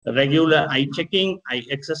 regular eye checking, eye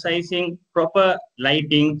exercising, proper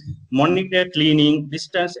lighting, monitor cleaning,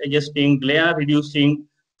 distance adjusting, glare reducing,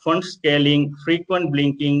 font scaling, frequent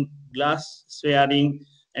blinking, glass wearing,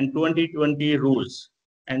 and 20/20 rules.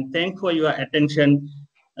 And thank for your attention.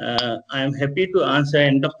 I am happy to answer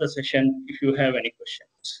end of the session if you have any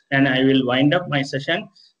questions. And I will wind up my session.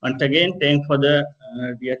 Once again, thank for the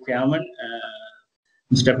dear chairman,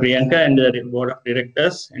 Mr. Priyanka, and the board of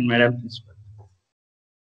directors, and Madam Principal.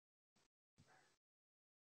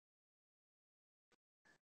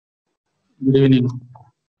 Good evening,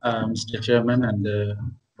 Mr. Chairman and the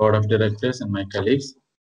board of directors and my colleagues,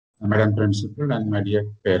 Madam Principal and my dear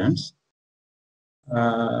parents.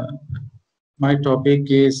 My topic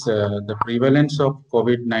is the prevalence of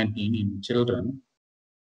COVID-19 in children.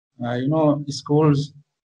 You know, schools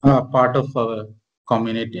are part of our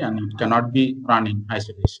community and it cannot be run in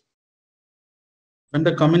isolation. When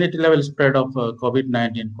the community level spread of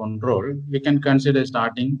COVID-19 control, we can consider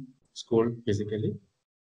starting school physically.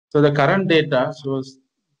 So the current data shows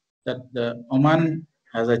that the Oman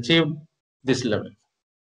has achieved this level.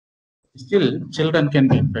 Still, children can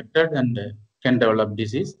be infected, and can develop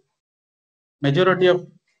disease. Majority of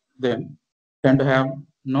them tend to have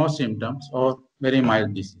no symptoms or very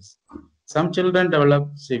mild disease. Some children develop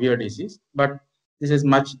severe disease, but this is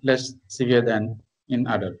much less severe than in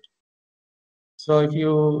adult. So if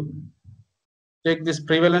you take this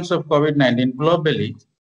prevalence of COVID-19 globally,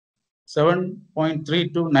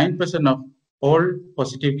 7.3 to 9% of all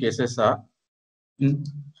positive cases are in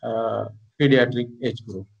pediatric age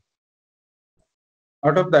group.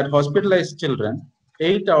 Out of that, hospitalized children,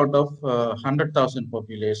 8 out of 100,000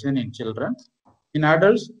 population in children. In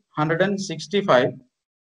adults, 165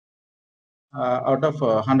 out of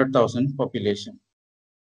 100,000 population.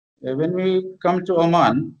 When we come to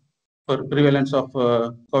Oman for prevalence of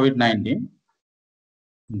COVID-19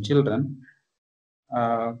 in children,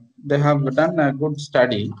 they have done a good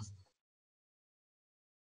study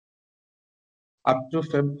up to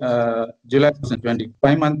July 2020,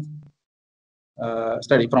 5-month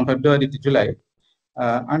study from February to July.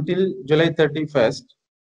 Until July 31st,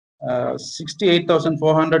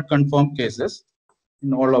 68,400 confirmed cases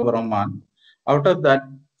in all over Oman. Out of that,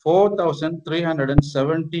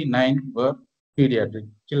 4,379 were pediatric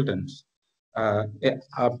children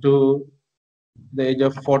up to the age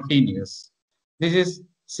of 14 years. This is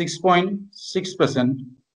 6.6%.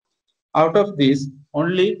 Out of these,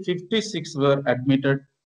 only 56 were admitted.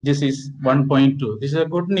 This is 1.2. This is a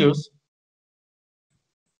good news.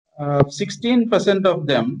 16% of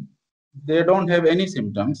them, they don't have any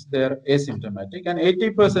symptoms. They are asymptomatic, and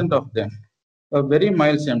 80% of them are very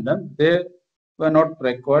mild symptoms. They were not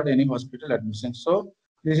required any hospital admission. So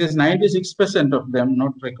this is 96% of them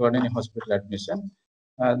not required any hospital admission.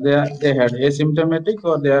 They had asymptomatic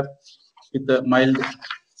or they are with the mild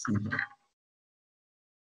symptom.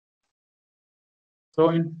 So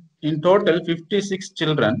in total, 56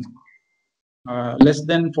 children less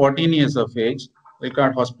than 14 years of age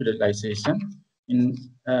required hospitalization in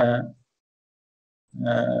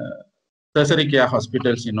tertiary care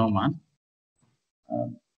hospitals in Oman.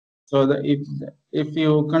 So if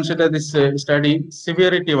you consider this study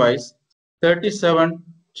severity wise, 37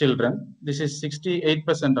 children, this is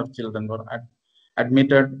 68% of children were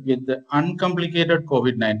admitted with the uncomplicated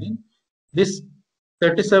COVID-19. This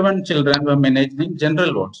 37 children were managed in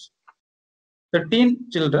general wards. 13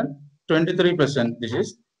 children, 23%, this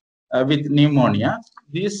is with pneumonia.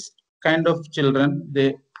 These kind of children,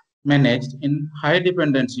 they managed in high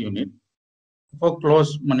dependence unit for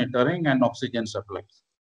close monitoring and oxygen supply.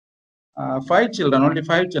 5 children, only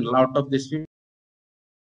 5 children out of this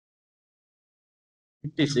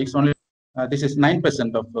 56, only this is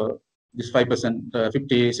 9% of this 5%,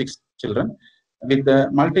 56 children with the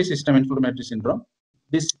multi-system inflammatory syndrome.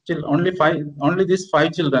 Only these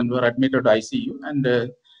 5 children were admitted to ICU, and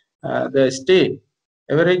the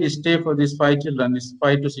average stay for these 5 children is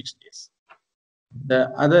 5 to 6 days. The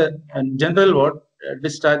other general ward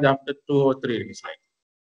discharge after 2 or 3 days.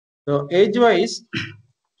 So age-wise,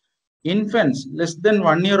 infants less than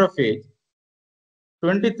 1 year of age,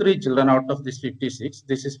 23 children out of this 56,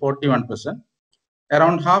 this is 41%.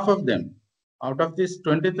 Around half of them, out of this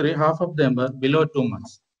 23, half of them were below 2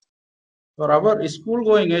 months. For our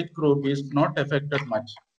school-going age group is not affected much.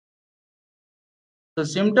 So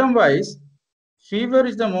symptom-wise, fever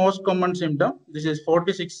is the most common symptom. This is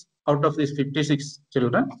 46 out of these 56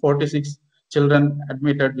 children. 46 children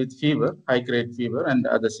admitted with fever, high-grade fever and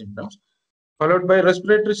other symptoms, followed by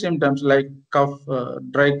respiratory symptoms like cough,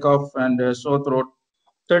 dry cough and sore throat,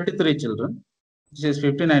 33 children. This is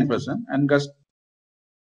 59%. And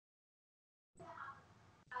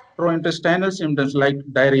gastrointestinal symptoms like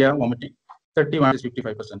diarrhea, vomiting, 31 is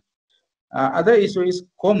 55%. Other issue is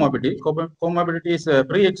comorbidity. Comorbidity is a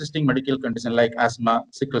pre-existing medical condition like asthma,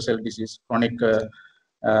 sickle cell disease, chronic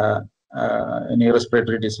any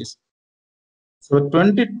respiratory disease. So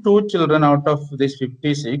 22 children out of this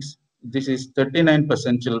 56, this is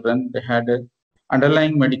 39% children, they had a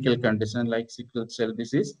underlying medical condition like sickle cell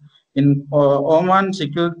disease. In Oman,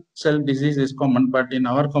 sickle cell disease is common, but in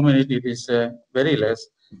our community it is very less.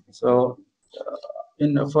 So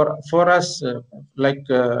for us, like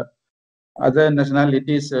other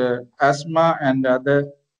nationalities, asthma and other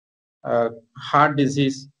heart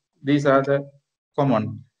disease, these are the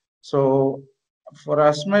common. So for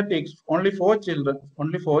asthmatics, only 4 children,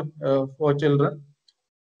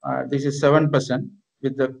 this is 7%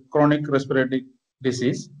 with the chronic respiratory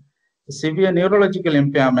disease. Severe neurological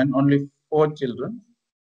impairment, only 4 children,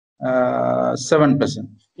 7%.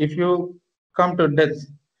 If you come to death,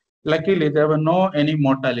 luckily there were no any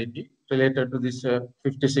mortality related to this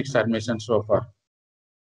 56 admissions so far.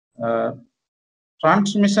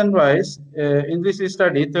 Transmission wise, in this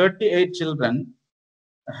study, 38 children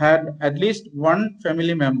had at least one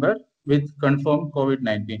family member with confirmed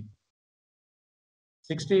COVID-19.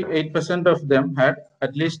 68% of them had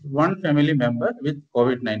at least one family member with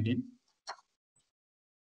COVID-19.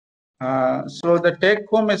 So the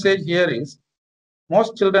take-home message here is,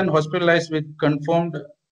 most children hospitalized with confirmed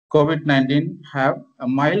COVID-19 have a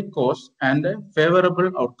mild course and a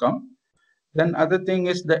favorable outcome. Then other thing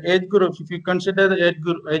is the age group. If you consider the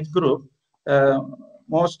age group,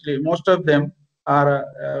 most of them are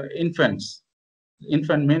infants.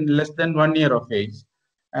 Infant means less than 1 year of age,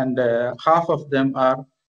 and half of them are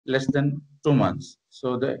less than 2 months.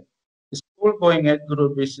 So the school going age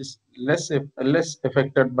group is less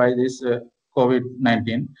affected by this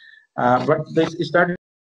COVID-19, but they started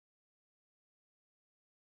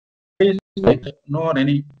no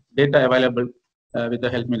any data available with the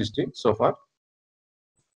health ministry so far.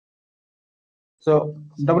 So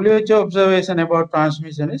WHO observation about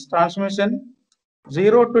transmission is transmission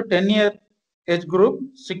 0 to 10 year age group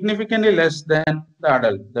significantly less than the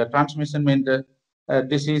adult. The transmission means the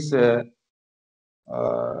disease the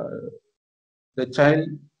child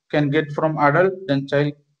can get from adult, then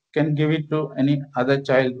child can give it to any other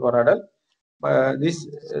child or adult. This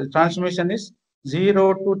transmission is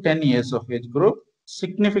 0 to 10 years of age group,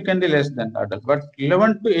 significantly less than adult. But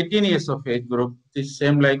 11 to 18 years of age group is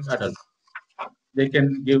same like adult. They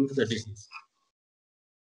can give the disease.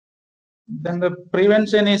 Then the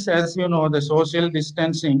prevention is, as you know, the social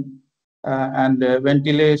distancing and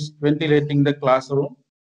ventilating the classroom,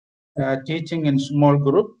 teaching in small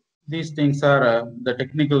group. These things are the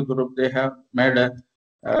technical group. They have made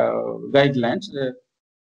guidelines.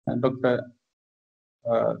 Dr.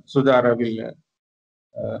 Sudhara will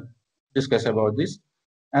discuss about this.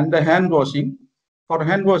 And the hand washing. For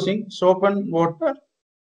hand washing, soap and water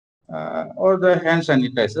or the hand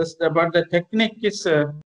sanitizers. But the technique is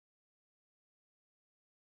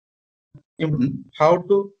how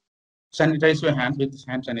to sanitize your hand with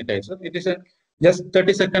hand sanitizer. It is a just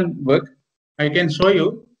 30-second work. I can show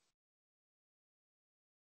you.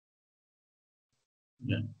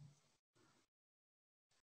 Yeah.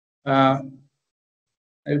 I'll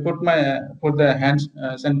put the hand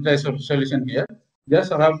sanitizer solution here.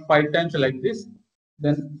 Just rub 5 times like this,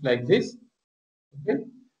 then like this. Okay.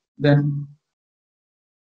 Then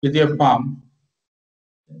with your palm.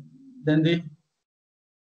 Then the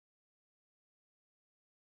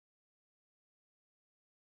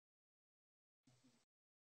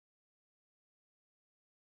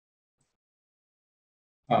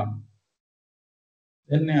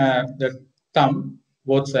then the thumb,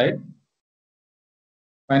 both sides.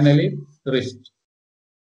 Finally, wrist.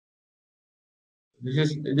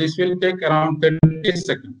 This will take around 20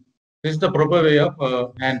 seconds. This is the proper way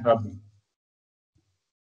of hand rubbing.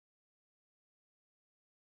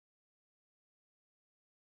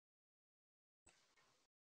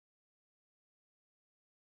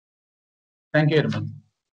 Thank you very much.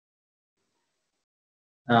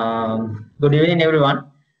 Good evening,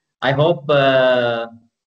 everyone. I hope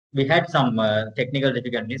we had some technical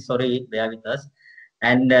difficulties. Sorry, bear with us.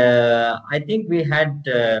 And I think we had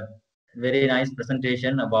very nice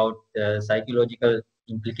presentation about the psychological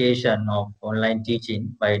implication of online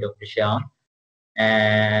teaching by Dr. Shah,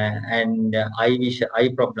 and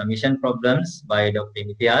vision problems by Dr.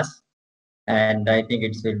 Mithias. And I think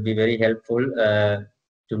it will be very helpful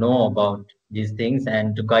to know about these things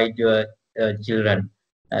and to guide your children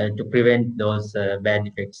to prevent those bad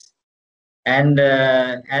effects. And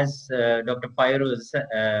as Dr. Fairuz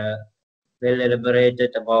well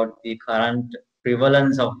elaborated about the current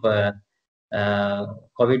prevalence of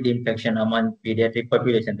COVID infection among pediatric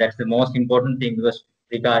population, that's the most important thing, because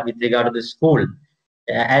with regard to the school,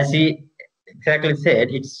 as he exactly said,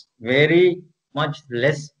 it's very much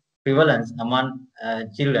less prevalence among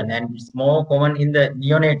children, and it's more common in the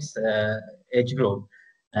neonates age group,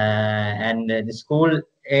 and the school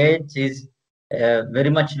age is very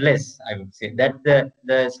much less, I would say. That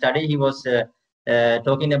the study he was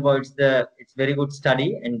talking about, it's very good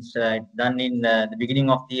study, and it's done in the beginning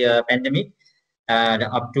of the pandemic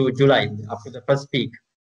up to July, up to the first peak.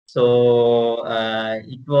 So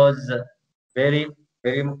it was very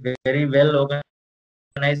well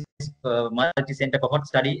organized multi-center cohort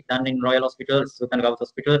study done in Royal Hospital, Sultan Qaboos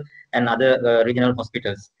Hospital, and other regional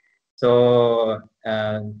hospitals. So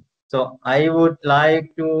so I would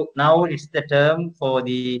like to, now it's the term for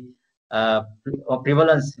the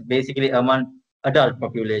prevalence basically among adult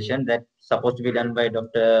population, that's supposed to be done by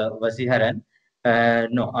Dr. Vasiharan.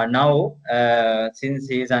 Now since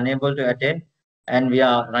he is unable to attend and we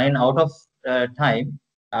are running out of time,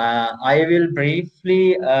 I will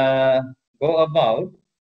briefly go about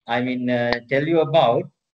tell you about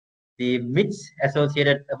the myths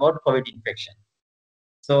associated about COVID infection.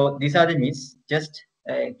 So these are the myths. Just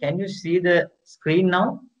can you see the screen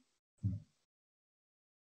now?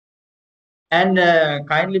 And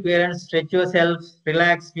kindly parents, stretch yourselves,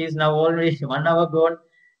 relax, please. Now already 1 hour gone.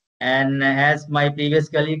 And as my previous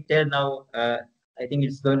colleague said, now I think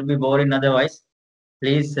it's going to be boring otherwise.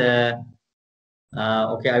 Please, okay,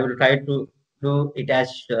 I will try to do it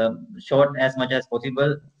as short as much as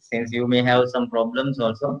possible, since you may have some problems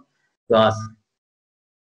also to ask.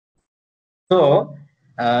 So,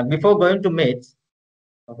 before going to myths,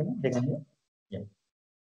 okay, yeah.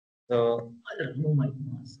 So, I'll remove my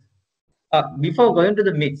mask. Before going to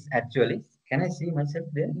the myths, actually, can I see myself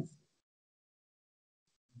there?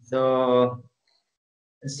 So,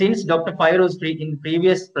 since Dr. Fairoz in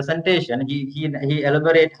previous presentation, he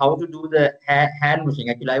elaborate how to do the hand washing.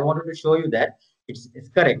 Actually, I wanted to show you that it's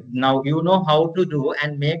correct. Now you know how to do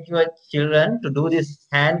and make your children to do this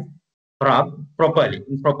hand rub properly,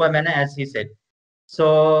 in proper manner, as he said.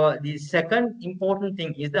 So the second important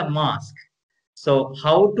thing is the mask. So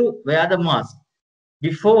how to wear the mask?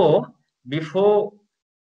 Before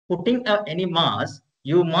putting any mask,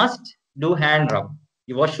 you must do hand rub.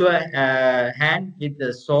 You wash your hand with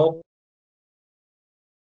the soap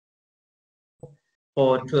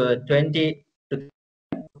for 20 to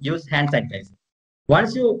use hand sanitizer.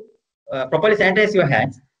 Once you properly sanitize your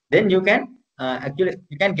hands, then you can actually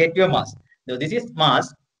you can get your mask. So this is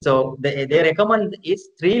mask. So they recommend is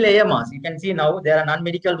 3-layer mask. You can see now there are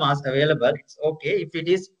non-medical masks available. It's okay if it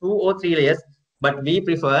is 2 or 3 layers, but we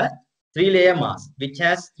prefer 3-layer mask, which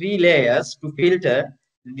has 3 layers to filter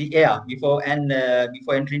the air before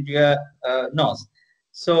entering to your nose.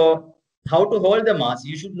 So how to hold the mask?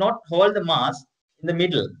 You should not hold the mask in the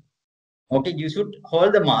middle. Okay, you should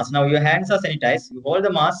hold the mask. Now your hands are sanitized. You hold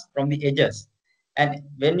the mask from the edges, and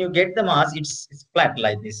when you get the mask, it's flat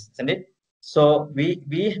like this, isn't it? So the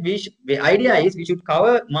idea is we should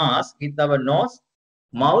cover mask with our nose,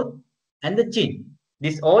 mouth, and the chin.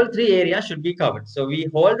 These all 3 areas should be covered. So we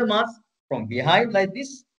hold the mask from behind like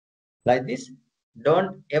this, like this.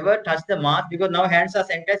 Don't ever touch the mask, because now hands are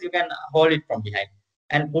sanitized. You can hold it from behind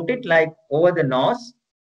and put it like over the nose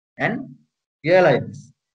and here like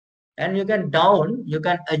this. And you can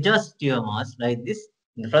adjust your mask like this.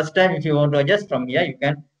 The first time, if you want to adjust from here, you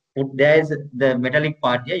can put, there is the metallic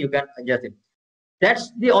part here, you can adjust it.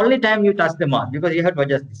 That's the only time you touch the mask, because you have to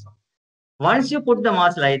adjust this one. Once you put the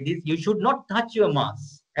mask like this, you should not touch your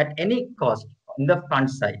mask at any cost in the front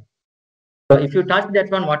side. So if you touch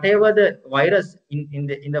that one, whatever the virus in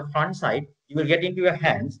the front side, you will get into your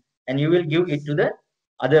hands and you will give it to the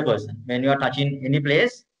other person. When you are touching any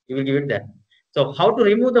place, you will give it that. So how to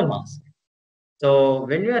remove the mask? So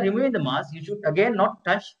when you are removing the mask, you should again not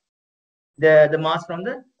touch the mask from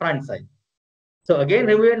the front side. So again,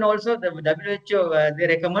 remove, and also the WHO they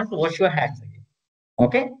recommend to wash your hands again.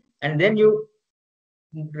 Okay, and then you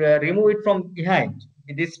remove it from behind.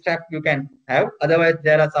 This strap you can have. Otherwise,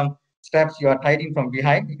 there are some straps you are tightening from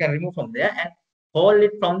behind. You can remove from there and hold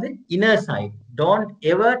it from the inner side. Don't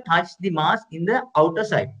ever touch the mask in the outer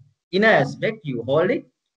side. Inner aspect, you hold it,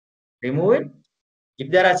 remove it. If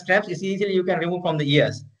there are straps, it's easily you can remove from the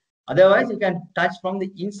ears. Otherwise, you can touch from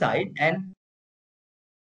the inside and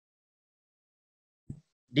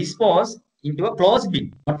dispose into a closed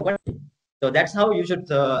bin. So that's how you should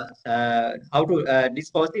how to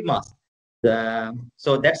dispose the mask.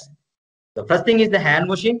 So that's the first thing is the hand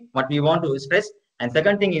washing, what we want to stress, and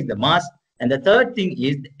second thing is the mask, and the third thing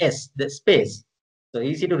is the S, the space. So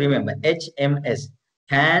easy to remember, HMS,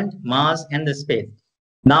 hand, mask, and the space.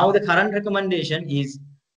 Now the current recommendation is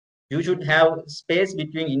you should have space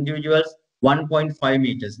between individuals 1.5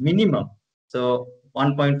 meters minimum. So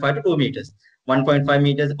 1.5 to 2 meters, 1.5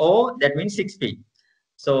 meters, or that means 6 feet.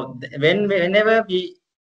 So whenever we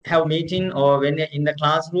have meeting or when in the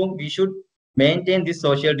classroom, we should maintain this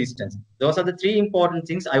social distance. Those are the 3 important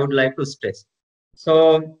things I would like to stress.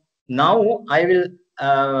 So now I will,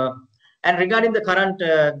 and regarding the current,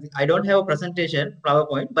 I don't have a presentation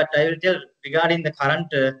PowerPoint, but I will tell regarding the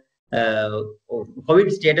current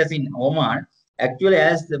COVID status in Oman. Actually,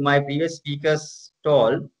 as my previous speakers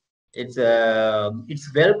told, it's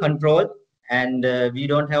well controlled, and we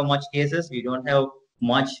don't have much cases. We don't have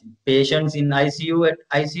much patients in ICU,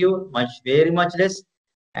 very much less.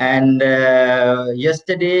 And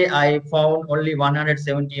yesterday I found only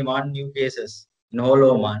 171 new cases in whole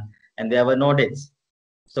Oman, and there were no deaths.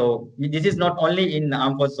 So this is not only in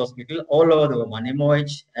Armed Forces Hospital, all over the Oman,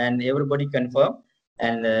 MOH, and everybody confirmed.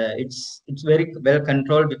 And it's very well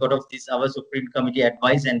controlled because of this our Supreme Committee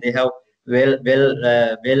advice, and they have well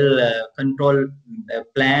controlled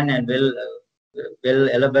plan and well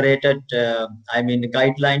elaborated, I mean,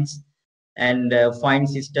 guidelines and fine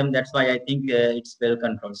system. That's why I think it's well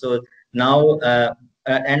controlled. So now,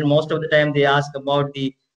 and most of the time they ask about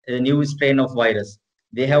the new strain of virus.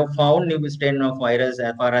 They have found new strain of virus,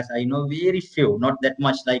 as far as I know, very few, not that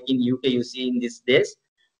much like in UK you see in these days.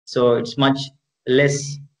 So it's much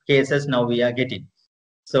less cases now we are getting.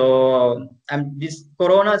 So this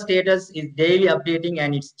corona status is daily updating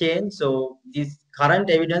and it's changed. So this current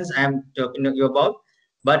evidence I'm talking to you about,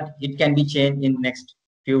 but it can be changed in next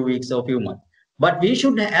few weeks or few months. But we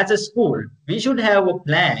should, as a school, we should have a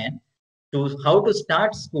plan to how to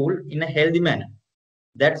start school in a healthy manner.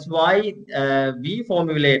 That's why we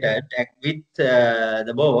formulated with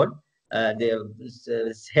the board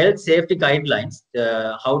the health safety guidelines,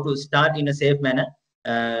 how to start in a safe manner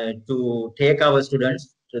to take our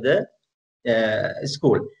students to the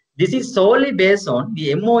school. This is solely based on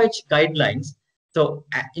the MOH guidelines. So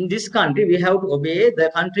in this country, we have to obey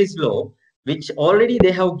the country's law, which already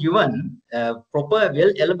they have given proper,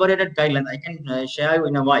 well elaborated guidelines. I can share you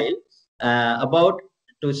in a while about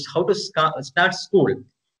how to start school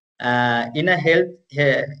in a health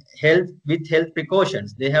with health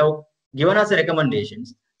precautions. They have given us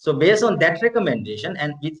recommendations. So based on that recommendation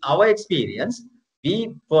and with our experience,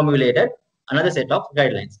 we formulated another set of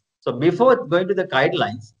guidelines. So before going to the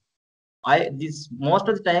guidelines, most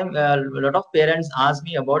of the time a lot of parents ask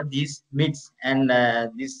me about these myths, and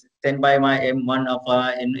this sent by my one of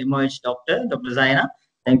MOH doctor, Dr. Zaina.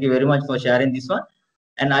 Thank you very much for sharing this one.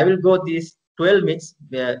 And I will go these 12 myths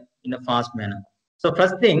in a fast manner. So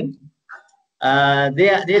first thing,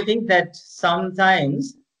 they think that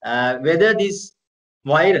sometimes whether this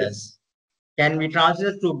virus can be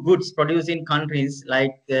transferred to goods produced in countries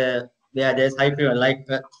like there's high fever. Like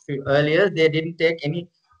earlier, they didn't take any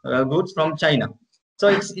goods from China. So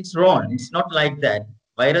it's wrong. It's not like that.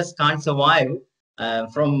 Virus can't survive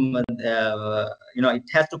from it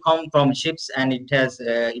has to come from ships, and it has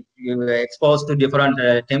exposed to different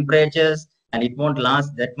temperatures, and it won't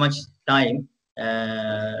last that much time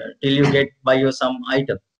till you get buy you some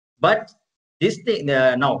item. But this thing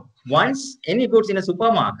now, once any goods in a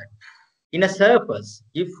supermarket in a surface,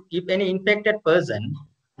 if any infected person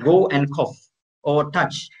go and cough or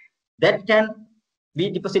touch, that can be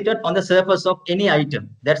deposited on the surface of any item.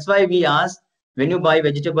 That's why we ask, when you buy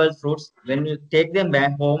vegetables, fruits, when you take them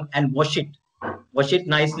back home and wash it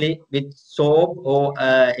nicely with soap or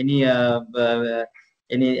any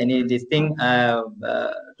this thing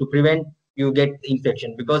to prevent you get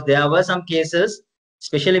infection. Because there were some cases,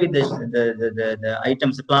 especially with the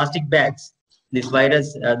items, the plastic bags, this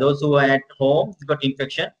virus, those who were at home got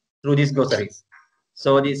infection through these groceries.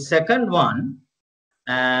 So the second one,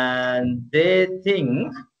 and they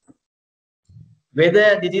think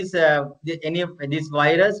whether this is any of this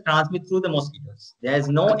virus transmit through the mosquitoes. There is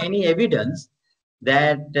no any evidence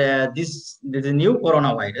that this new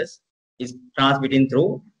coronavirus is transmitting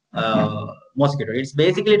through mosquito. It's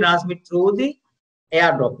basically transmit through the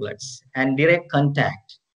air droplets and direct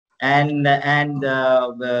contact. And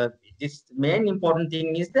this main important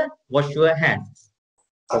thing is the wash your hands.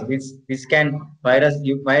 So this can virus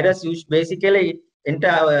use basically enter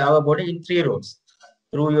our body in 3 routes: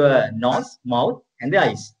 through your nose, mouth, and the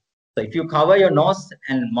eyes. So if you cover your nose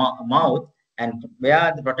and mouth and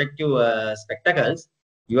wear the protective spectacles,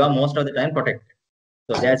 you are most of the time protected.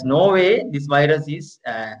 So there's no way this virus is.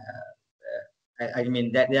 I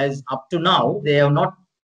mean that there is, up to now they have not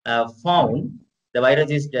found the virus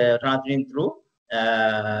is transmitting through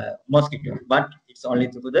mosquito, but it's only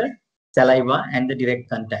through the saliva and the direct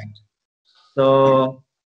contact. So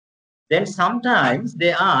then sometimes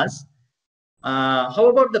they ask, how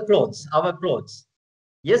about the clothes, our clothes?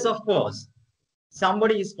 Yes, of course.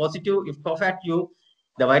 Somebody is positive, if cough at you,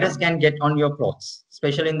 the virus can get on your clothes,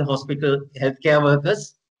 especially in the hospital, healthcare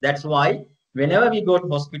workers. That's why whenever we go to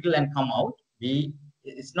hospital and come out,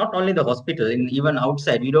 it's not only the hospital, even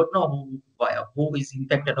outside, we don't know who is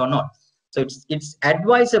infected or not. So it's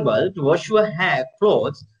advisable to wash your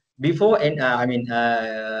clothes before,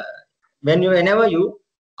 whenever you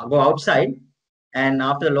go outside, and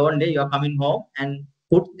after a long day you are coming home, and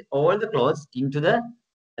put all the clothes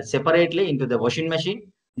separately into the washing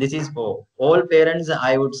machine. This is for all parents.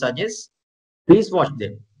 I would suggest, please wash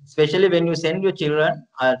them, especially when you send your children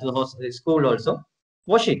to the school. Also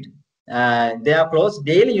wash it. Their clothes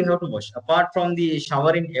daily you have to wash. Apart from the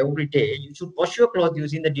showering every day, you should wash your clothes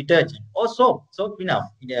using the detergent or soap. Soap enough.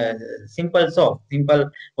 Simple soap, simple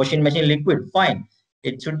washing machine liquid, fine.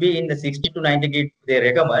 It should be in the 60 to 90 degree they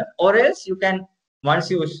recommend. Or else you can, once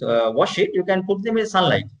you wash it, you can put them in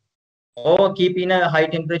sunlight. or keep in a high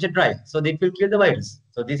temperature dry. So that will kill the virus.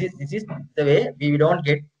 So this is the way we don't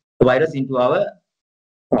get the virus into our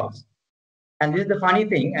crops. And this is the funny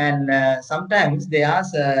thing. And sometimes they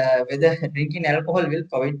ask whether drinking alcohol will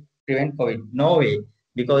prevent COVID. No way,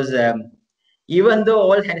 because even though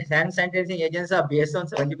all hand sanitizing agents are based on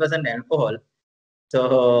 70% alcohol,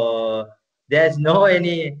 so there's no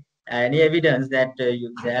any evidence that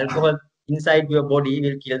the alcohol inside your body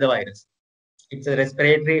will kill the virus. It's a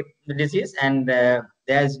respiratory disease, and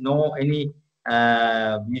there's no any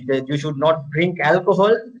you should not drink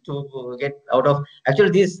alcohol to get out of.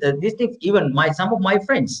 Actually, these things, even some of my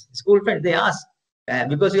friends, school friends, they ask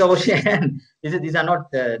because you are these are not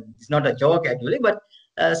it's not a joke actually, but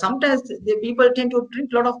sometimes the people tend to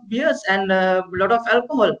drink a lot of beers and a lot of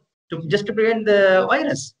alcohol just to prevent the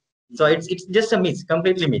virus. So it's just a myth,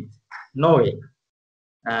 completely myth. No way.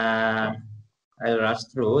 I'll rush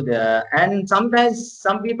through and sometimes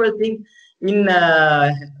some people think in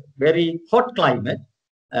very hot climate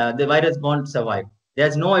the virus won't survive.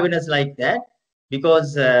 There's no evidence like that,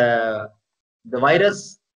 because the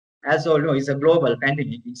virus, as you all know, is a global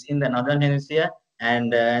pandemic. It's in the northern hemisphere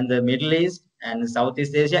and the Middle East and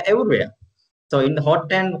Southeast Asia, everywhere. So in the hot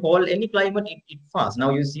and cold, any climate, it fast.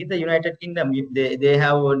 Now you see the United Kingdom, they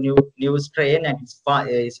have a new strain, and it's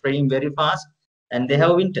spreading very fast, and they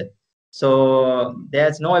have winter. So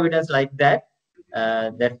there's no evidence like that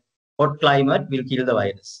that hot climate will kill the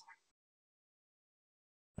virus.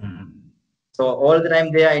 So all the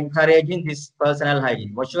time they are encouraging this personal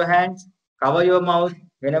hygiene. Wash your hands, cover your mouth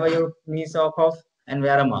whenever you sneeze or cough, and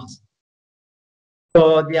wear a mask.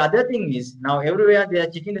 So the other thing is, now everywhere they are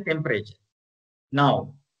checking the temperature.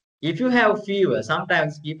 Now, if you have fever,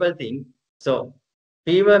 sometimes people think, so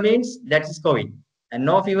fever means that is COVID, and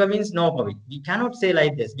no fever means no COVID. We cannot say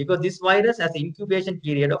like this, because this virus has an incubation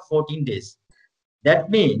period of 14 days. That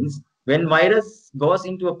means when virus goes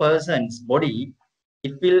into a person's body,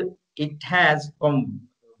 it has from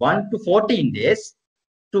 1 to 14 days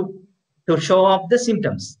to show up the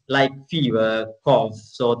symptoms like fever, cough,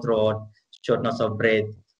 sore throat, shortness of breath,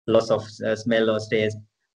 loss of smell or taste.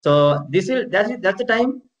 So that's the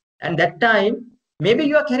time, and that time maybe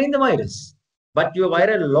you are carrying the virus, but your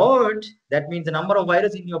viral load, that means the number of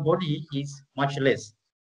virus in your body, is much less.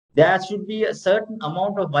 There should be a certain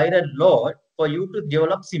amount of viral load for you to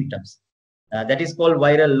develop symptoms. That is called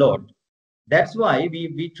viral load. That's why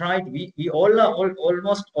we all are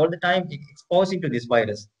almost all the time exposing to this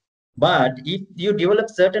virus. But if you develop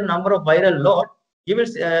certain number of viral load, you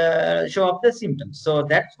will show up the symptoms. So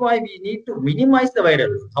that's why we need to minimize the viral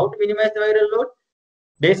load. How to minimize the viral load?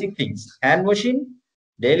 Basic things: hand washing,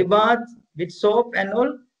 daily bath with soap and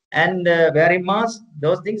all, and wearing mask.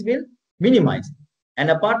 Those things will minimize. And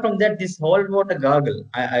apart from that, this salt water gargle,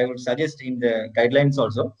 I would suggest in the guidelines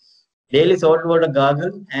also. Daily salt water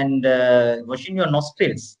gargle and washing your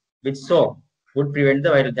nostrils with soap would prevent the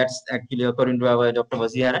virus. That's actually according to our Dr.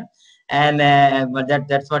 Wasiharan. And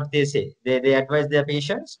that's what they say. They advise their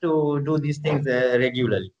patients to do these things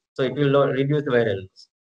regularly. So it will reduce the viral loads.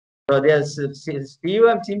 So there's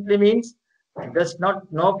fever simply means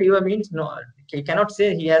no fever means no. He cannot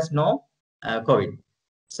say he has no COVID.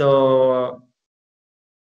 So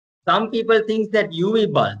some people think that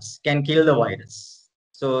UV bulbs can kill the virus.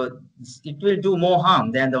 So it will do more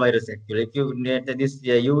harm than the virus actually. If you get this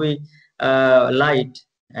UV light,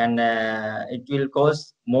 and it will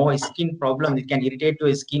cause more skin problems. It can irritate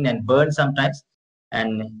your skin and burn sometimes,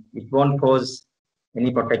 and it won't cause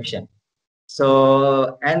any protection.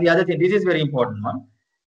 So, and the other thing, this is very important one.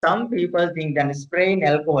 Some people think that spraying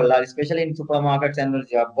alcohol, especially in supermarkets and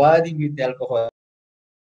you are bathing with alcohol,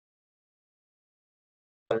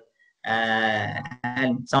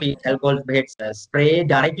 and some alcohol spray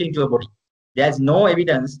directly into your body. There's no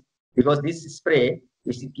evidence, because this spray,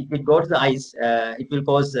 if it goes to the eyes, it will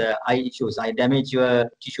cause eye issues, damage your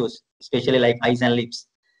tissues, especially like eyes and lips.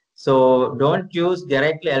 So don't use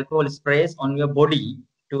directly alcohol sprays on your body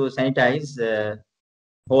to sanitize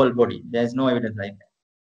whole body. There's no evidence like that.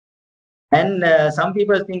 And some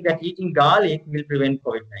people think that eating garlic will prevent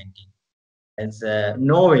COVID-19. It's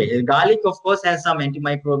no way. Garlic, of course, has some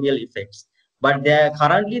antimicrobial effects, but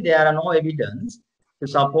currently there are no evidence to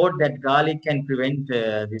support that garlic can prevent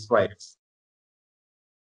this virus.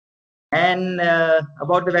 And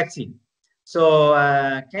about the vaccine. So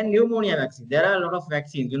can pneumonia vaccine? There are a lot of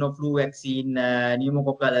vaccines, flu vaccine,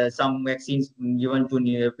 pneumococcal, some vaccines given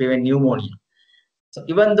to prevent pneumonia. So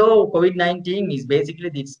even though COVID-19 is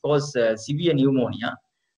basically, it's caused severe pneumonia,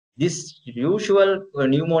 this usual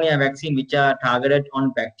pneumonia vaccine, which are targeted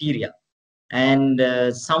on bacteria, and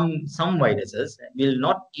some viruses will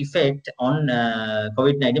not affect on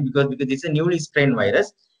COVID-19 because it's a newly strained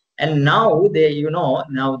virus. And now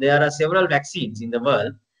now there are several vaccines in the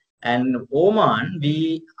world. And Oman,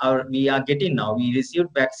 we are getting now. We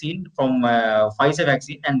received vaccine from Pfizer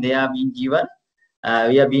vaccine, and they are being given.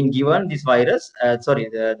 We are being given this virus.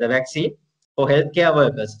 The vaccine for healthcare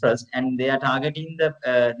workers first, and they are targeting the.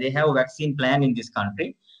 They have a vaccine plan in this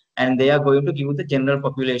country, and they are going to give the general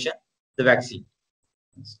population the vaccine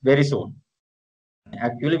very soon.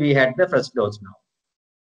 Actually, we had the first dose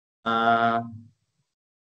now.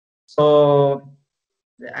 So,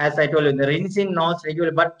 as I told you, the rinsing nose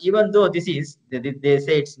regularly, but even though this is, they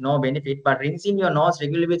say it's no benefit, but rinsing your nose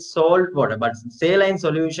regularly with salt water, but saline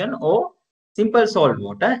solution or simple salt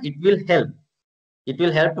water, it will help. It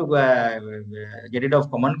will help to get rid of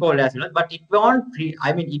common cold as well, but it won't,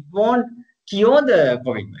 it won't cure the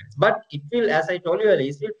COVID virus, but it will, as I told you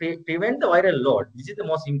earlier, it will prevent the viral load. This is the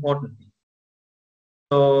most important thing.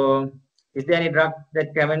 So, is there any drug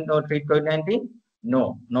that prevent or treat COVID-19?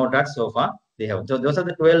 No, no drugs so far. They have. So those are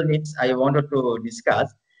the 12 myths I wanted to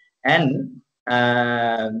discuss. And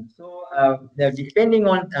depending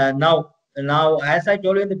on now, as I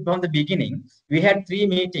told you from the beginning, we had 3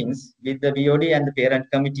 meetings with the BOD and the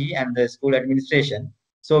parent committee and the school administration.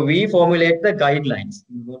 So we formulate the guidelines.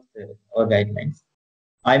 Or guidelines.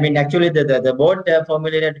 I mean, actually, the board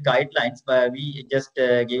formulated guidelines, but we just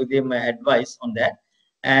gave them advice on that.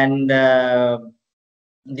 And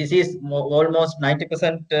this is almost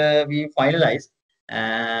 90% we finalized.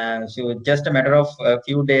 So just a matter of a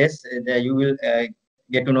few days, you will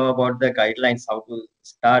get to know about the guidelines, how to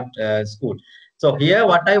start school. So here,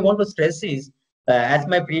 what I want to stress is, as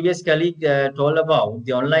my previous colleague told about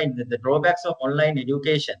the drawbacks of online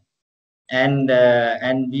education. And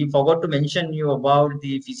we forgot to mention you about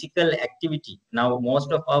the physical activity. Now,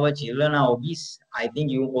 most of our children are obese. I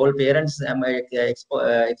think you all parents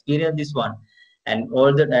experience this one. And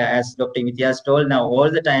all the, as Dr. Mithias told now, all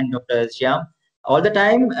the time, Dr. Shyam, all the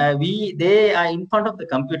time, they are in front of the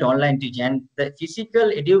computer, online teaching, and the physical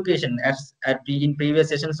education. As in previous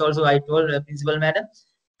sessions also, I told Principal Madam,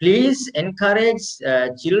 please encourage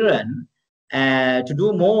children to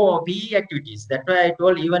do more PE activities. That's why I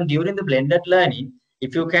told, even during the blended learning,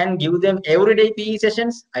 if you can give them everyday PE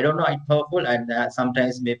sessions, I don't know, it's powerful. And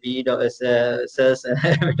sometimes maybe sirs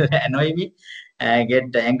will annoy me,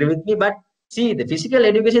 get angry with me. But see, the physical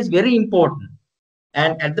education is very important.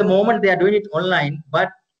 And at the moment, they are doing it online, but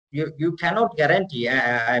you cannot guarantee.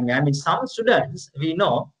 I mean, some students, we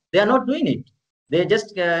know, they are not doing it. They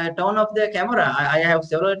just turn off their camera. I have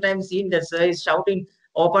several times seen that sir is shouting,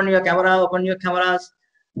 open your camera, open your cameras.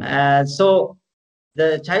 So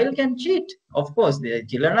the child can cheat. Of course, the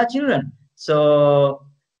children are children. So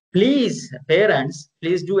please, parents,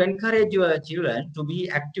 please do encourage your children to be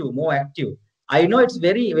active, more active. I know it's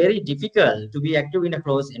very, very difficult to be active in a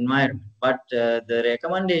closed environment, but the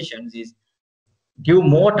recommendations is give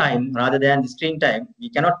more time rather than the screen time. We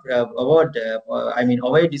cannot avoid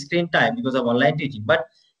the screen time because of online teaching, but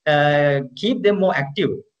keep them more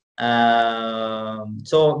active.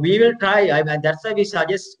 So we will try. That's why we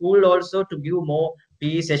suggest school also to give more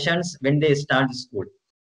PE sessions when they start the school.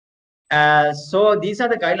 So these are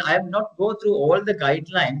the guidelines. I have not go through all the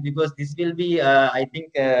guidelines because this will be, I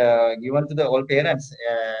think, given to the all parents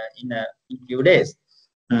in a few days.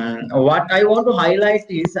 What I want to highlight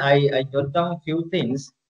is I jot down a few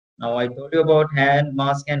things. Now I told you about hand,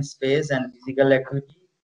 mask, and space, and physical activity.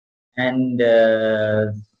 And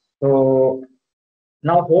so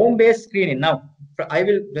now home-based screening. Now I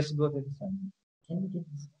will just go to this one. Can we get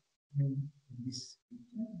this?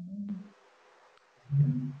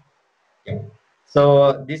 Yeah.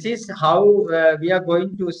 So this is how we are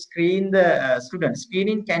going to screen the students.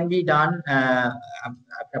 Screening can be done.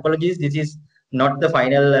 Apologies, this is not the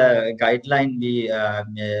final guideline we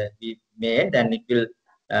made, and it will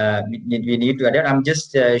we need to adapt. I'm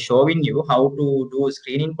just showing you how to do a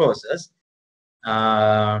screening process.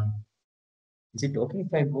 Is it okay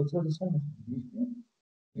if I go through this one?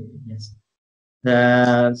 Yes.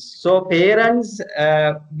 So parents,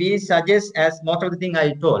 we suggest, as most of the thing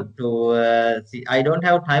I told, to see. I don't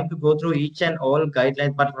have time to go through each and all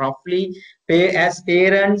guidelines, but roughly, as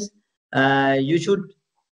parents, you should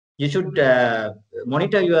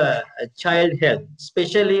monitor your child health.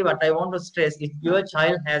 Especially, what I want to stress: if your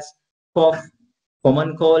child has cough,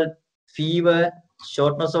 common cold, fever,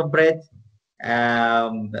 shortness of breath,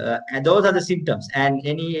 and those are the symptoms. And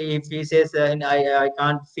if he says I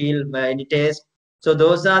can't feel any taste, so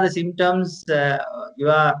those are the symptoms.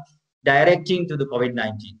 directing to the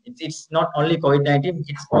COVID-19. It's not only COVID-19,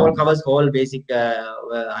 it all covers all basic,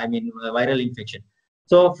 viral infection.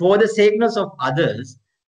 So for the sakeness of others,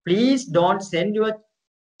 please don't send your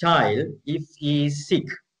child if he is sick,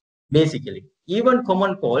 basically. Even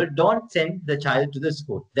common cold, don't send the child to the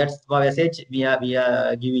school. That's the message we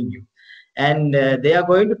are giving you. And they are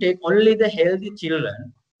going to take only the healthy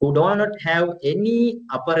children who do not have any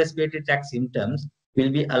upper respiratory tract symptoms will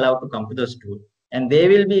be allowed to come to the school. And they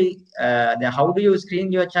will be, how do you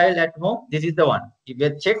screen your child at home? This is the one. You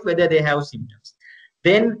will check whether they have symptoms.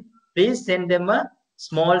 Then please send them a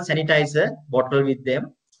small sanitizer bottle with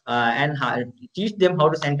them and teach them how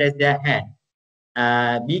to sanitize their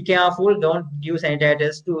hand. Be careful, don't give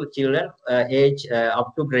sanitizers to children age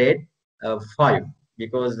up to grade 5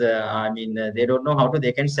 because they don't know how to,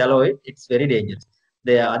 they can swallow it. It's very dangerous.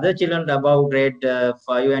 The other children above grade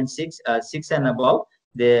 5 and 6, 6 and above,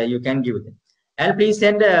 you can give them. And please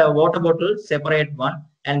send a water bottle, separate one.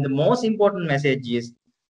 And the most important message is,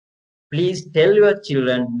 please tell your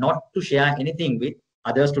children not to share anything with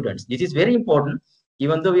other students. This is very important,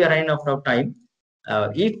 even though we are running out of time.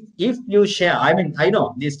 If you share, I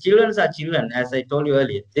know these children are children, as I told you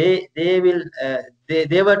earlier. They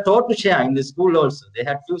were taught to share in the school also. They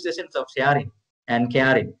had few sessions of sharing and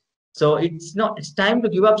caring. So it's time to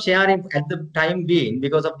give up sharing at the time being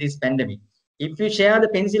because of this pandemic. If you share the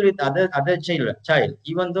pencil with other child,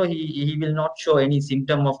 even though he will not show any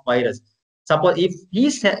symptom of virus. Suppose if he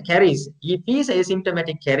is a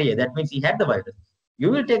asymptomatic carrier, that means he had the virus.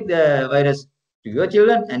 You will take the virus to your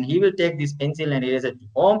children, and he will take this pencil and eraser to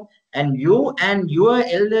home, and you and your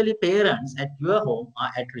elderly parents at your home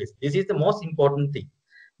are at risk. This is the most important thing,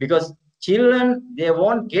 because children, they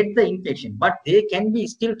won't get the infection, but they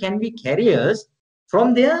still can be carriers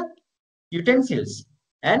from their utensils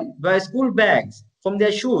and by school bags, from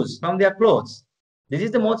their shoes, from their clothes. This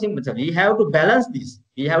is the most important. We have to balance this.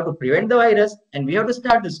 We have to prevent the virus and we have to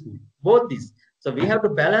start the school. Both these. So we have to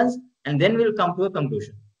balance, and then we'll come to a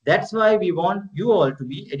conclusion. That's why we want you all to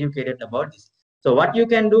be educated about this. So what you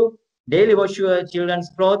can do, daily wash your children's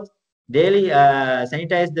clothes, daily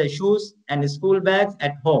sanitize the shoes and the school bags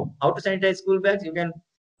at home. How to sanitize school bags? You can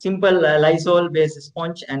simple Lysol based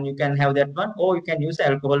sponge, and you can have that one, or you can use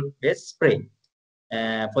alcohol based spray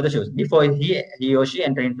for the shoes before he or she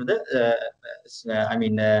enter into the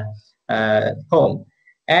home.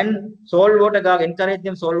 And salt water gargle, encourage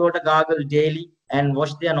them salt water gargle daily, and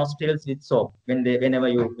wash their nostrils with soap whenever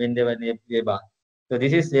they bath. So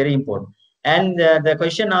this is very important. And the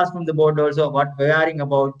question asked from the board also, what wearing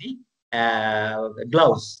about the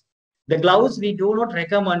gloves. The gloves we do not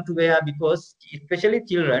recommend to wear, because especially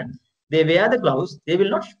children, they wear the gloves, they will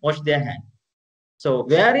not wash their hand. So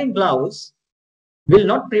wearing gloves will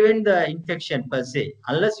not prevent the infection per se,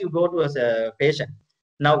 unless you go to a patient.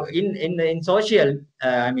 Now in social,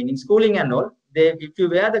 in schooling and all, if you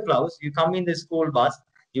wear the gloves, you come in the school bus,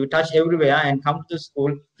 you touch everywhere and come to the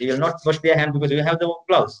school, they will not wash their hand because you have the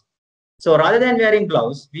gloves. So rather than wearing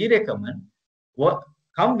gloves, we recommend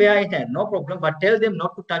come wear it hand, no problem, but tell them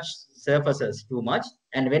not to touch surfaces too much.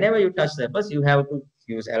 And whenever you touch surface, you have to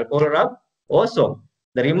use alcohol rub or soap.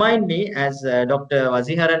 Remind me, as Dr.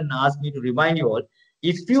 Waziharan asked me to remind you all,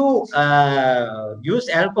 if you use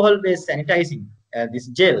alcohol-based sanitizing, this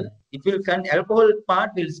gel, alcohol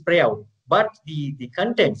part will spray out, but the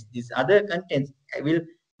contents, these other contents,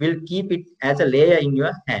 will keep it as a layer in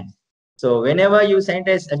your hand. So whenever you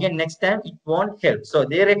sanitize again next time, it won't help. So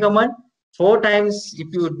they recommend 4 times.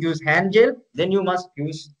 If you use hand gel, then you must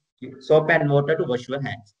use soap and water to wash your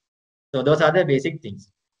hands. So those are the basic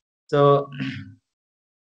things. So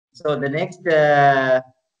the next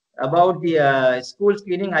about the school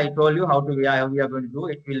screening, I told you how we are going to do.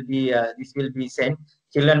 It will be this will be sent.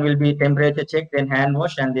 Children will be temperature checked, then hand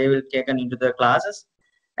washed, and they will taken into the classes.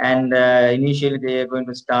 And initially they are going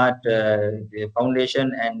to start the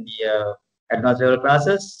foundation and the advanced level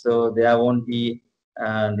classes. So there won't be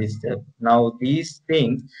now these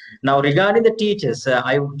things. Now regarding the teachers,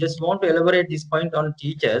 I just want to elaborate this point on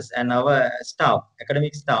teachers and our staff,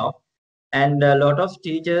 academic staff. And a lot of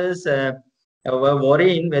teachers were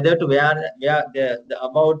worrying whether to wear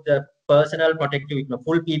about the personal protective equipment,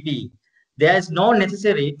 full PPE. There is no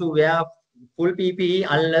necessary to wear full PPE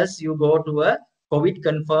unless you go to a COVID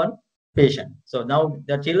confirmed patient. So now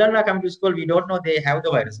the children are coming to school, we don't know they have the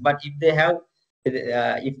virus, but if they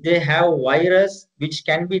have virus which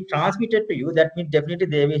can be transmitted to you, that means definitely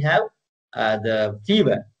they will have the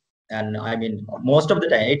fever. And most of the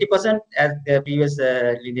time, 80%, as the previous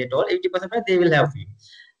they told, 80% they will have fever.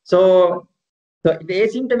 So the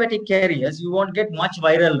asymptomatic carriers, you won't get much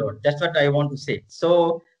viral load. That's what I want to say.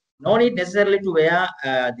 So no need necessarily to wear,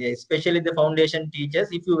 especially the foundation teachers.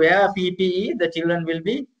 If you wear PPE, the children will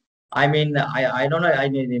be, I mean, I don't know,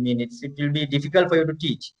 it will be difficult for you to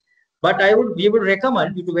teach. But we would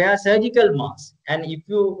recommend you to wear surgical mask. And if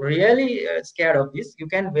you really scared of this, you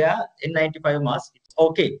can wear N95 mask. It's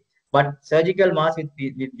okay. But surgical mask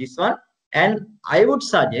with this one. And I would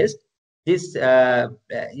suggest this,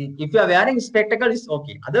 if you are wearing spectacle, it's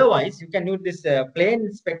okay. Otherwise, you can use this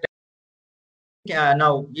plain spectacle.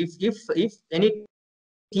 Now, if any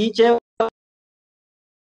teacher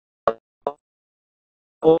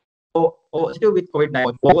positive with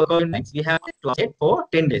COVID-19, we have to isolate for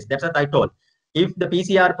 10 days. That's what I told. If the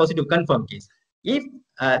PCR positive confirmed case, if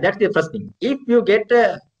that's the first thing. If you get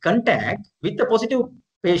contact with the positive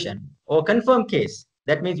patient or confirmed case,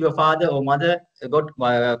 that means your father or mother got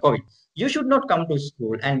COVID, you should not come to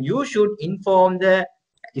school, and you should inform the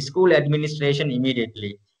school administration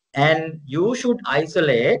immediately, and you should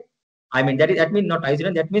isolate. I mean, that means not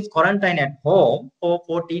isolate, that means quarantine at home for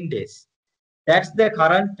 14 days. That's the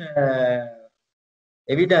current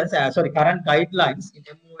evidence, current guidelines in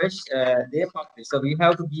MOH they publish. So we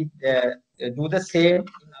have to do the same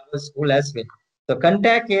in our school as well. So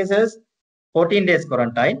contact cases, 14 days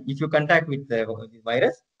quarantine. If you contact with the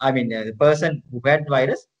virus, I mean the person who had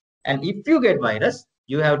virus, and if you get virus,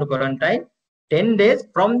 you have to quarantine 10 days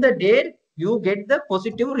from the date you get the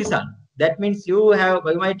positive result. That means you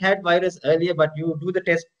might had virus earlier, but you do the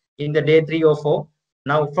test in the day 3 or 4.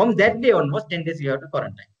 Now from that day onwards, 10 days you have to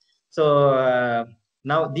quarantine. So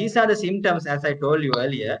now these are the symptoms, as I told you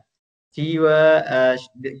earlier. Fever,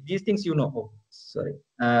 these things you know. Oh, sorry.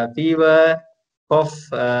 Fever, cough,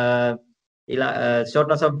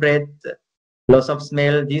 shortness of breath, loss of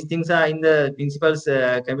smell. These things are in the principal's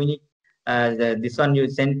community. This one you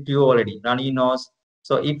sent to you already. Runny nose.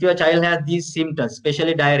 So if your child has these symptoms,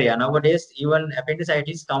 especially diarrhea, nowadays even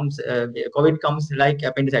appendicitis comes, COVID comes like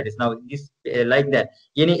appendicitis. Now this like that.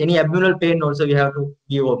 Any abdominal pain also you have to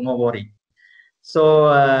be more worried. So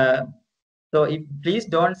please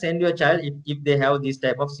don't send your child if they have these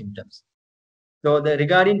type of symptoms. So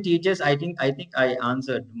regarding teachers, I think I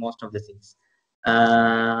answered most of the things.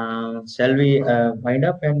 Shall we wind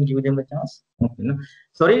up and give them a chance? Okay, no?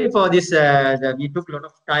 Sorry for this. We took a lot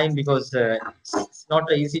of time because it's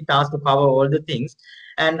not an easy task to cover all the things.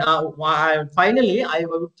 And finally, I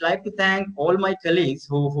would like to thank all my colleagues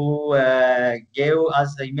who gave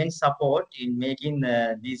us immense support in making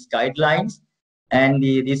these guidelines and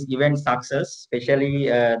this event success, especially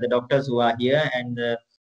the doctors who are here and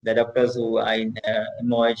the doctors who are in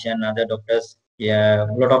MOH and other doctors. Yeah,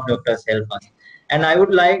 a lot of doctors help us. And I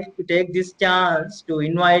would like to take this chance to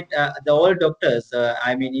invite the all doctors.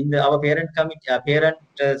 I mean, in our parent committee,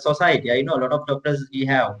 society, I know a lot of doctors we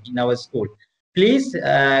have in our school. Please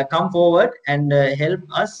come forward and help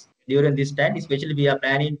us during this time. Especially, we are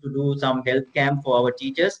planning to do some health camp for our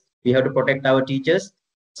teachers. We have to protect our teachers.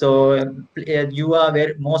 So you are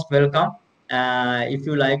most welcome if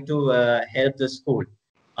you like to help the school.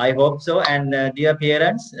 I hope so. And dear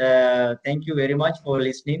parents, thank you very much for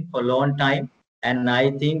listening for a long time. And I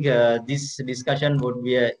think this discussion would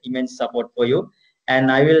be an immense support for you.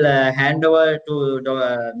 And I will hand over to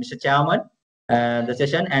Mr. Chairman the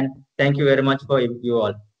session. And thank you very much for you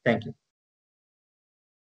all. Thank you.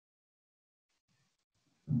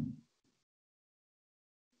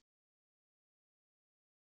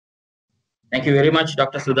 Thank you very much,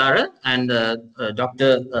 Dr. Sudhara and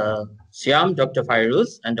Dr. Shyam, Dr.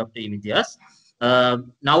 Fairuz, and Dr. Imitiaz.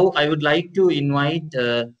 Now, I would like to invite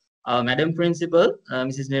Madam Principal,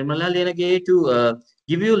 Mrs. Nirmala Lenage, to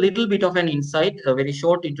give you a little bit of an insight, a very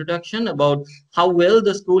short introduction about how well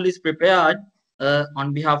the school is prepared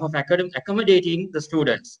on behalf of accommodating the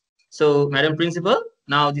students. So, Madam Principal,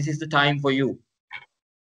 now this is the time for you.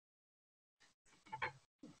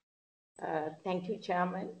 Thank you,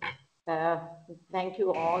 Chairman. Thank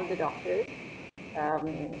you all the doctors.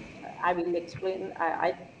 I will explain.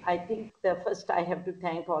 I think first I have to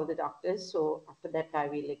thank all the doctors. So after that, I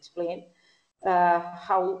will explain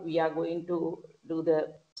how we are going to do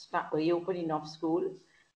the reopening of school.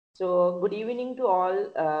 So good evening to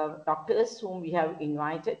all doctors whom we have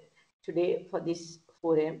invited today for this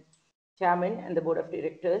forum, Chairman and the Board of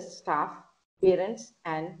Directors, staff, parents,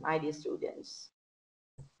 and my dear students.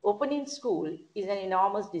 Opening school is an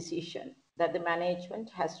enormous decision that the management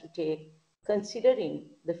has to take considering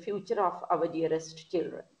the future of our dearest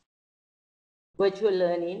children. Virtual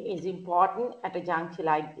learning is important at a juncture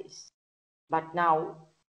like this. But now,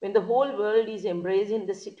 when the whole world is embracing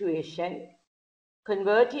the situation,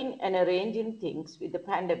 converting and arranging things with the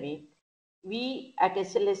pandemic, we at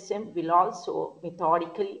SLSM will also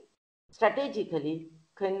methodically, strategically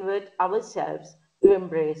convert ourselves to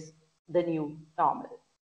embrace the new normal.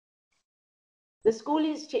 The school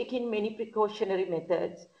is taking many precautionary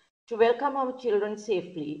methods to welcome our children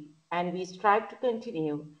safely, and we strive to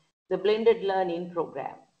continue the blended learning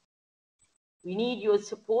program. We need your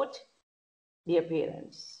support, dear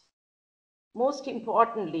parents. Most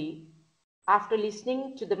importantly, after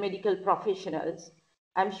listening to the medical professionals,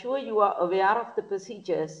 I'm sure you are aware of the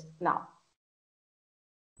procedures now.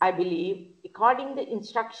 I believe, according to the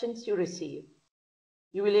instructions you receive,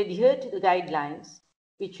 you will adhere to the guidelines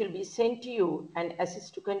which will be sent to you and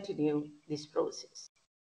assist to continue this process.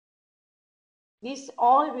 This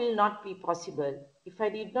all will not be possible if I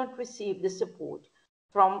did not receive the support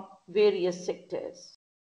from various sectors.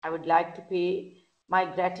 I would like to pay my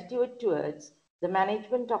gratitude towards the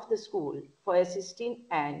management of the school for assisting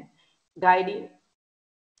and guiding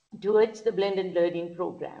towards the blended learning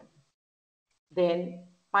program. Then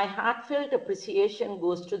my heartfelt appreciation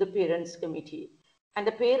goes to the parents committee and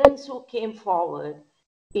the parents who came forward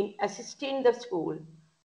in assisting the school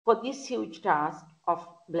for this huge task of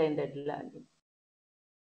blended learning.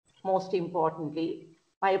 Most importantly,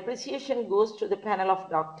 my appreciation goes to the panel of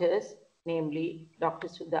doctors, namely Dr.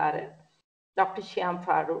 Sudhara, Dr. Shyam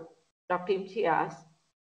Farooq, Dr. Imtiaz,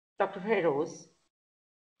 Dr. Feroz,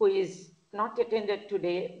 who is not attended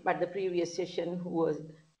today, but the previous session who was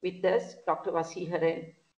with us, Dr.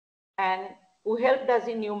 Vasiharan, and who helped us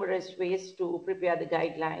in numerous ways to prepare the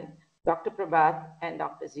guideline, Dr. Prabhat and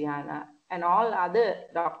Dr. Ziana, and all other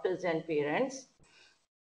doctors and parents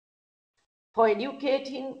for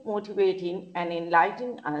educating, motivating, and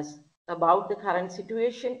enlightening us about the current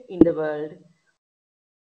situation in the world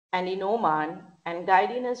and in Oman, and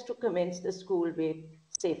guiding us to commence the school with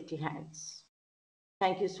safety hands.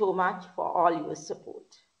 Thank you so much for all your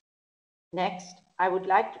support. Next, I would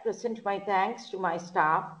like to present my thanks to my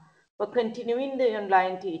staff for continuing the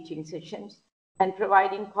online teaching sessions and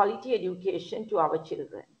providing quality education to our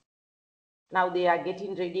children. Now they are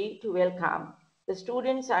getting ready to welcome the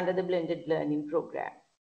students under the blended learning program.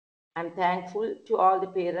 I'm thankful to all the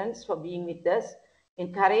parents for being with us,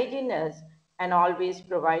 encouraging us, and always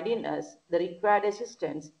providing us the required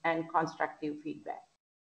assistance and constructive feedback.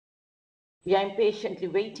 We are impatiently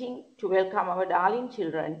waiting to welcome our darling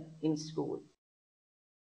children in school.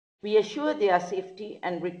 We assure their safety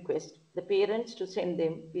and request the parents to send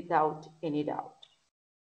them without any doubt.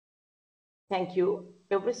 Thank you,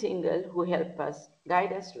 every single who helped us,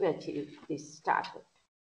 guide us to achieve this target.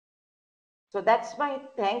 So that's my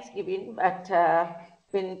Thanksgiving, but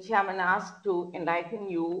when Chairman asked to enlighten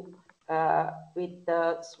you with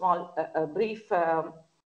a small, brief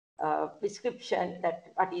description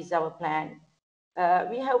that what is our plan,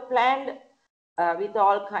 we have planned with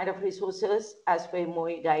all kind of resources as per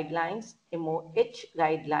MOE guidelines, MOH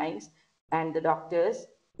guidelines, and the doctors,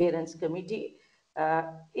 parents committee.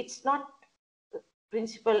 It's not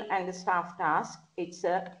principal and the staff task. It's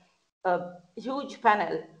a huge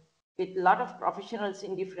panel with a lot of professionals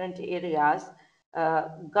in different areas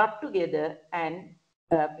got together and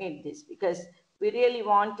made this, because we really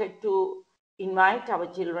wanted to invite our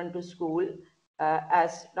children to school.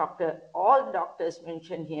 As all doctors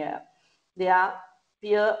mentioned here, they are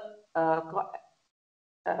peer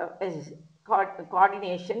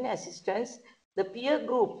coordination assistance. The peer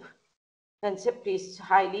group concept is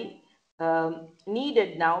highly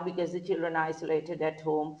needed now because the children are isolated at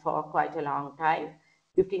home for quite a long time.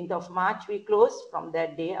 15th of March we close. From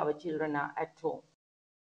that day our children are at home.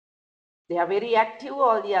 They are very active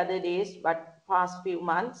all the other days, but past few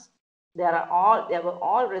months there were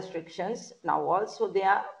all restrictions. Now also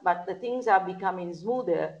there, but the things are becoming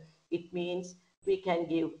smoother. It means we can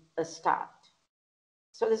give a start.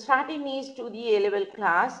 So the starting is to the A-level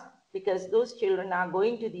class, because those children are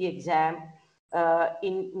going to the exam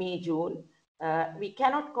in May, June. We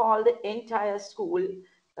cannot call the entire school,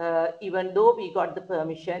 even though we got the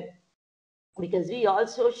permission, because we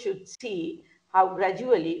also should see how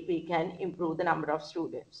gradually we can improve the number of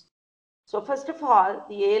students. So first of all,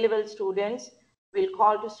 the A-level students will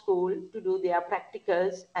call to school to do their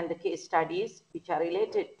practicals and the case studies which are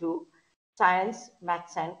related to science,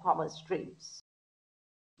 maths, and commerce streams.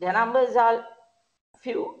 Their numbers are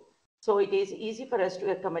few, so it is easy for us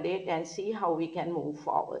to accommodate and see how we can move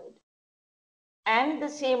forward. And the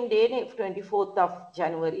same day, 24th of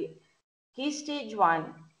January, Key Stage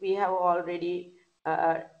 1, we have already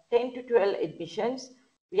 10 to 12 admissions.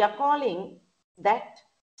 We are calling that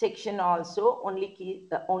section also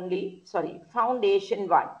Foundation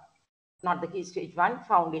 1, not the Key Stage 1,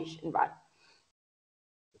 Foundation 1.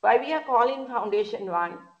 Why we are calling Foundation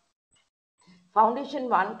 1? Foundation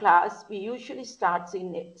 1 class, we usually starts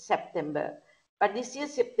in September, But this year,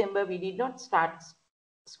 September, we did not start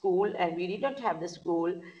school and we did not have the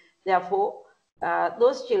school. Therefore,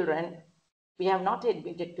 those children, we have not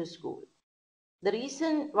admitted to school. The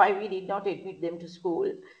reason why we did not admit them to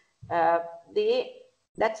school,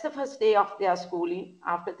 that's the first day of their schooling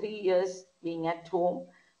after 3 years being at home.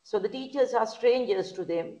 So the teachers are strangers to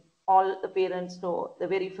them. All the parents know the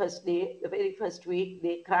very first day, the very first week,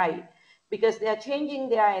 they cry because they are changing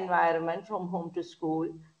their environment from home to school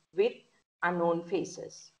with unknown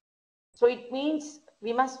faces. So it means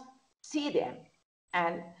we must see them,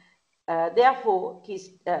 and therefore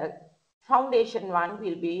his foundation 1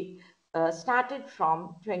 will be started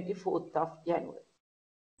from 24th of January.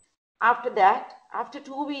 After that, after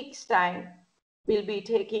 2 weeks time, we'll be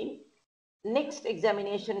taking next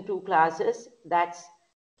examination 2 classes, that's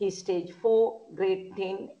his stage 4, grade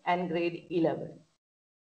 10 and grade 11.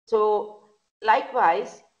 So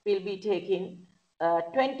likewise, we'll be taking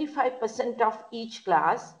 25% of each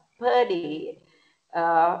class per day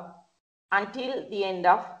until the end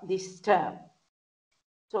of this term.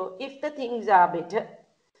 So if the things are better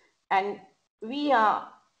and we are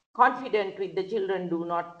confident with the children do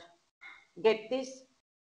not get this,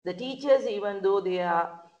 the teachers, even though they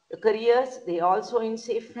are careers, they also in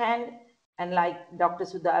safe hand. And like Dr.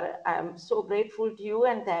 Sudhar, I am so grateful to you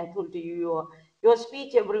and thankful to you. Your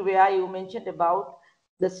speech everywhere, you mentioned about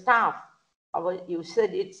the staff. You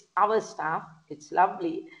said it's our staff. It's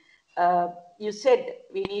lovely. You said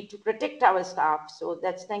we need to protect our staff. So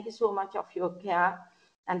that's, thank you so much of your care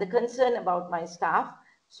and the concern about my staff.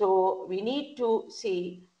 So we need to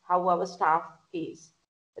see how our staff is,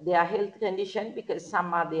 their health condition, because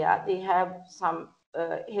some are there, they have some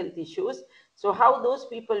health issues. So how those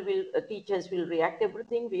people will, teachers will react,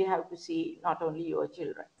 everything we have to see, not only your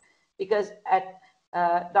children. Because at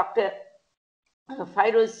Dr.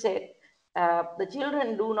 Firoz said, the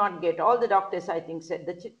children do not get, all the doctors I think said,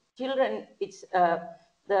 the children, it's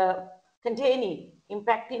the containing,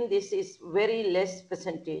 impacting this is very less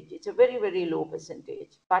percentage. It's a very, very low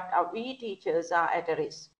percentage. But we teachers are at a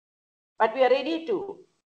risk. But we are ready to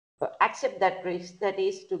accept that risk, that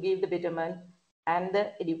is to give the betterment and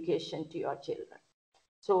the education to your children.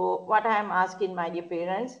 So what I am asking, my dear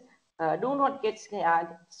parents, do not get scared.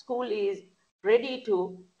 School is ready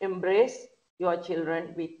to embrace your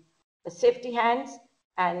children with safety hands,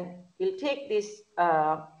 and we'll take this,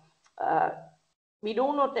 we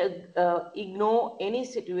do not ignore any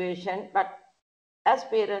situation, but as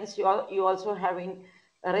parents, you also having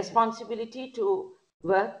a responsibility to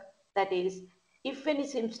work. That is, if any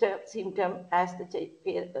symptom, as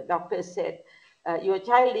the doctor said, your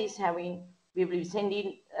child is having, we will send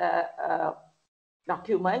in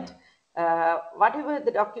document, whatever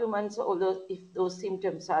the documents, although if those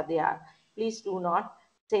symptoms are there, please do not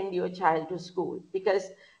send your child to school, because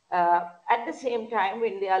at the same time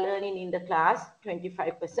when they are learning in the class,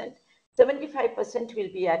 25%, 75% will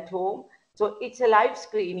be at home. So it's a live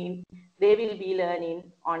screening. They will be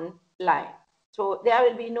learning online. So there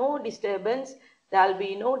will be no disturbance. There will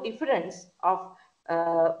be no difference of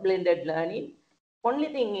blended learning. Only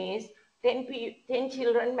thing is 10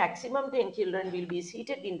 children, maximum 10 children will be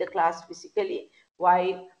seated in the class physically,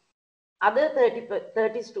 while other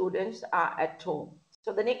 30 students are at home.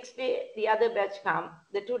 So the next day, the other batch come,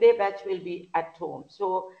 the 2-day batch will be at home.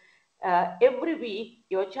 So every week,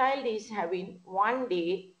 your child is having 1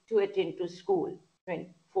 day to attend to school,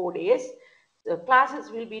 4 days. The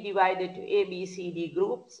classes will be divided to A, B, C, D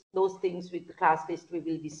groups. Those things with the class list we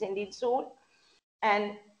will be sending soon.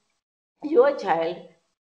 And your child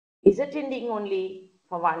is attending only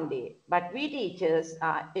for 1 day, but we teachers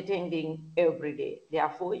are attending every day.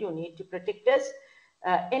 Therefore, you need to protect us.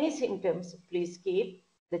 Any symptoms, please keep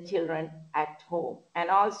the children at home. And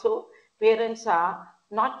also, parents are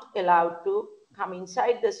not allowed to come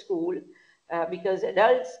inside the school because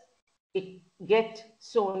adults get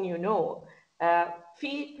soon, you know.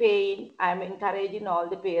 Fee paying, I'm encouraging all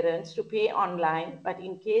the parents to pay online, but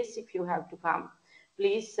in case if you have to come,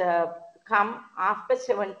 please come after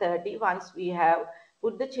 7:30 once we have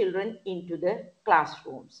put the children into the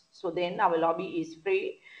classrooms. So then our lobby is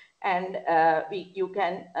free, and you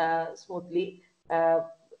can smoothly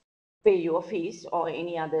pay your fees, or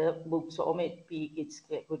any other books or kits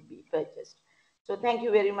could be purchased. So thank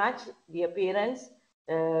you very much, dear parents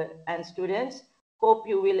and students. Hope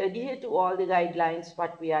you will adhere to all the guidelines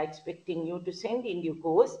what we are expecting you to send in due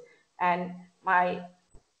course. And my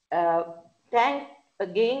thank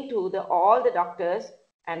again to all the doctors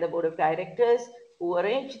and the board of directors who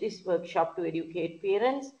arranged this workshop to educate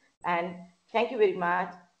parents. And thank you very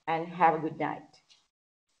much and have a good night.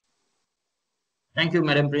 Thank you,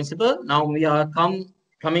 Madam Principal. Now we are come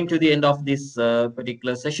coming to the end of this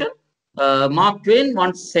particular session. Mark Twain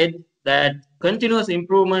once said that continuous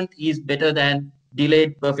improvement is better than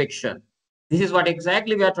delayed perfection. This is what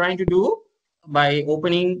exactly we are trying to do by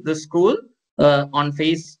opening the school on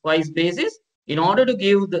phase-wise basis in order to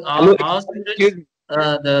give our students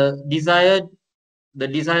the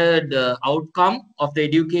desired outcome of the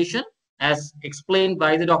education as explained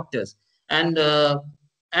by the doctors. And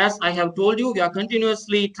as I have told you, we are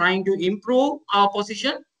continuously trying to improve our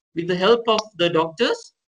position with the help of the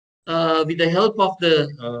doctors, with the help of the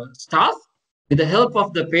staff, with the help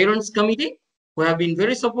of the parents committee who have been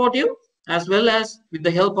very supportive, as well as with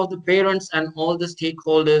the help of the parents and all the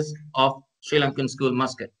stakeholders of Sri Lankan School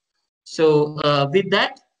Muscat. So with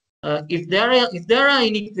that, if there are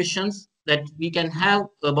any questions that we can have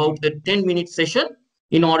about the 10-minute session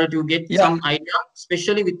in order to get some idea,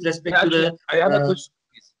 especially with respect to the I have a question.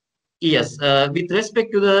 Yes, with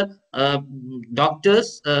respect to the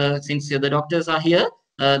doctors, since the doctors are here,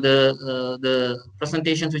 the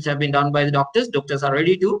presentations which have been done by the doctors are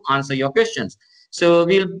ready to answer your questions. So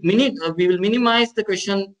we will minimize the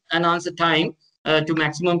question and answer time to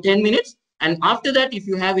maximum 10 minutes. And after that, if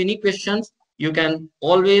you have any questions, you can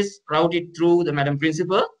always route it through the Madam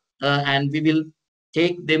Principal, and we will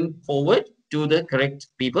take them forward to the correct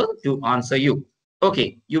people to answer you.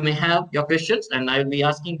 Okay, you may have your questions, and I will be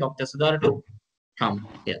asking Dr. Sudhara to come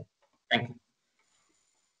here. Thank you.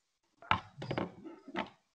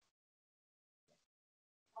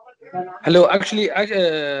 Hello, actually,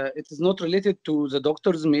 it is not related to the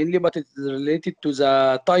doctors mainly, but it is related to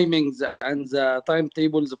the timings and the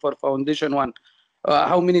timetables for Foundation 1.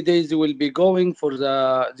 How many days they will be going for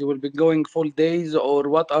they will be going full days, or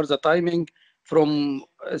what are the timing from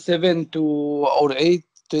 7 to or 8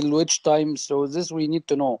 till which time? So this we need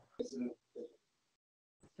to know.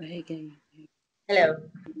 Hello.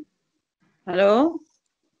 Hello.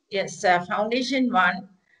 Yes, Foundation 1.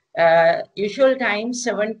 Usual time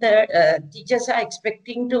 7:30. Teachers are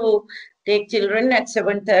expecting to take children at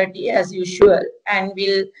 7:30 as usual, and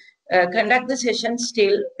will conduct the sessions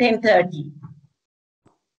till 10:30.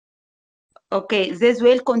 Okay, this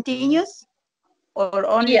will continuous or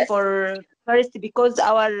only for first, because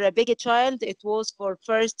our big child, it was for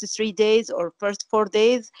first 3 days or first 4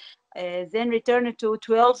 days, then return to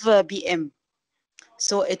 12 p.m.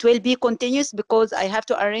 So it will be continuous because I have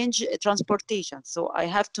to arrange transportation. So I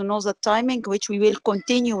have to know the timing which we will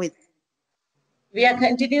continue with. We are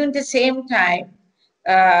continuing the same time.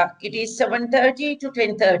 It is 7:30 to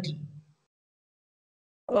 10:30.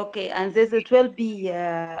 Okay, and this it will be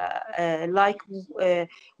like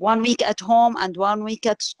 1 week at home and 1 week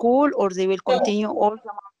at school, or they will continue all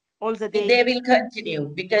the day? They will continue,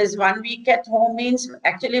 because 1 week at home means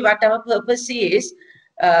actually what our purpose is.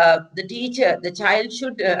 The child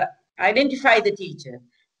should identify the teacher.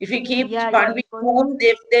 If we keep 1 week home,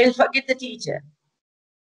 they'll forget the teacher.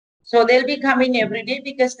 So they'll be coming every day,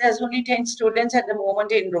 because there's only 10 students at the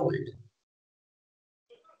moment enrolled.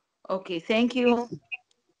 Okay, thank you.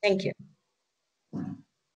 Thank you.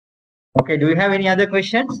 Okay, do you have any other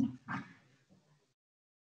questions?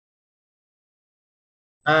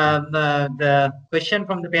 The question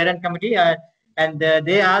from the parent committee, and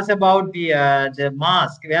they asked about the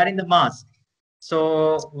mask, wearing the mask.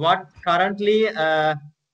 So what currently the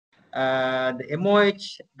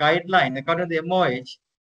MOH guideline, according to the MOH,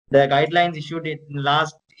 the guidelines issued in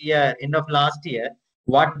last year, end of last year,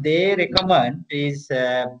 what they recommend is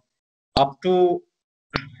up to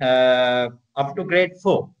grade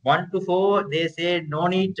 4, 1 to 4, they say no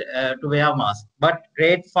need to wear mask, but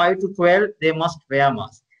grade 5 to 12, they must wear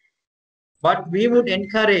mask. But we would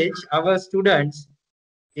encourage our students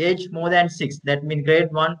age more than 6, that means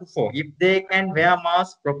grade 1 to 4, if they can wear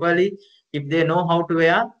mask properly, if they know how to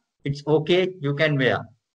wear, it's okay, you can wear.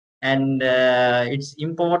 And it's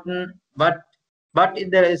important, but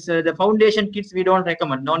there is the foundation kids, we don't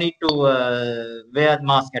recommend, no need to wear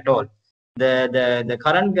mask at all. The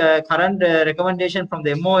current recommendation from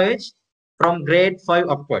the MOH from grade 5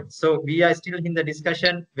 upwards. So we are still in the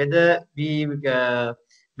discussion whether we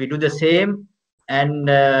do the same, and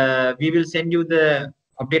we will send you the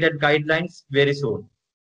updated guidelines very soon.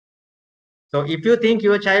 So if you think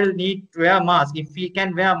your child need to wear mask, if he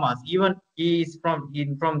can wear mask, even he is from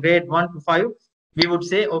grade 1 to 5, we would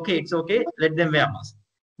say okay, it's okay, let them wear mask.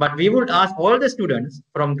 But we would ask all the students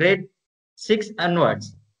from grade 6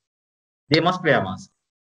 onwards, they must wear mask.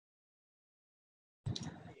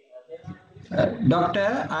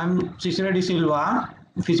 Doctor, I'm Cicero De Silva,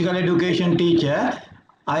 physical education teacher.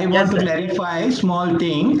 I want to clarify a small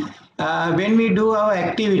thing. When we do our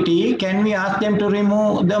activity, can we ask them to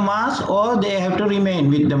remove the mask, or they have to remain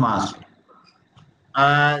with the mask?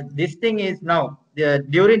 this thing is now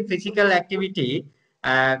during physical activity,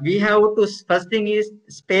 we have to, first thing is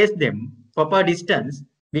space them proper distance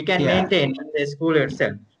we can Yeah. maintain in the school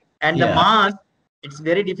itself. And the Yeah. mask, it's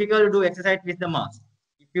very difficult to do exercise with the mask.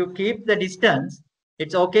 If you keep the distance,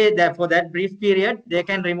 it's okay that for that brief period they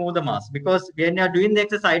can remove the mask, because when you are doing the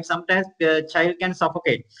exercise, sometimes the child can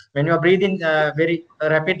suffocate when you are breathing very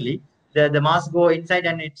rapidly. The mask go inside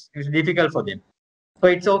and it's difficult for them. So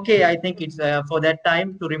it's okay. I think it's for that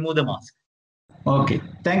time to remove the mask. Okay.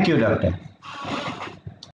 Thank you, doctor.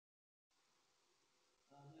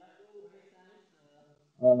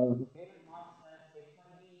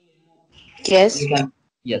 Yes. You can.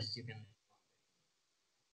 Yes, you can.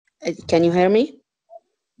 Can you hear me?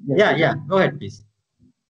 Yeah, yeah. Go ahead, please.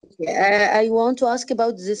 I want to ask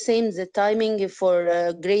about the timing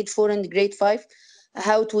for grade 4 and grade 5,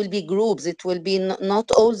 how it will be groups. It will be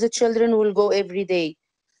not all the children will go every day.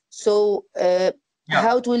 So Yeah.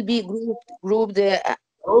 how it will be grouped,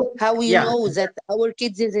 Oh, how we yeah. know that our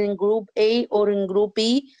kids is in group A or in group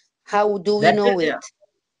B? How do we That's know it. it?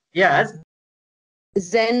 Yeah. Yes.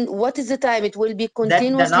 Then what is the time? It will be That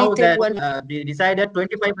continuously now till that one. we decided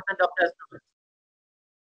 25% of the students.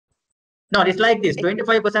 No, it's like this: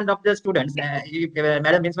 25% of the students.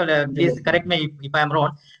 Madam Principal, please correct me if I am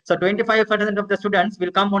wrong. So 25% of the students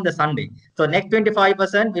will come on the Sunday. So next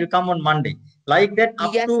 25% will come on Monday. Like that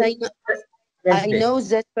up Yes, to I know. I Wednesday. know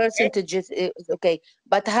that percentage is okay,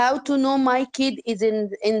 but how to know my kid is in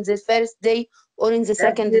the first day or in the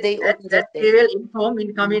second day or in That that day? we will inform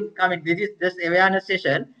in coming. This is just awareness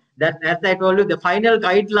session. That, as I told you, the final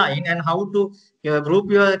guideline and how to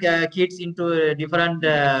group your kids into different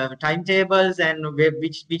timetables, and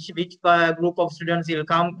which group of students will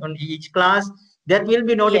come on each class. That will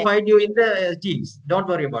be Yeah, notified you in the teams. Don't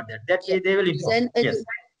worry about that. That yeah. they will inform. Then Yes.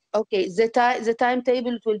 okay, the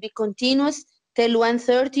timetable will be continuous till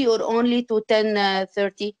 1:30 or only to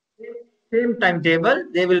 10:30? Same timetable.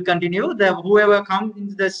 They will continue. The whoever comes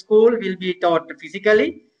into the school will be taught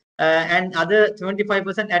physically, and other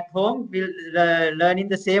 25% at home will learn in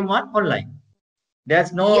the same one online.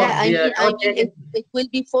 There's Yeah, no changing. it will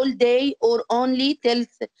be full day or only till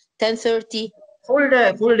 10:30 Full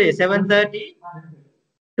day, 7:30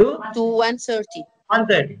 to to 1:30.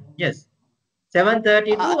 1:30. Yes,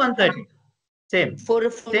 7:30 to Uh, 1:30. Same, for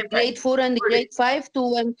same time. grade 4 and Full day. grade 5 to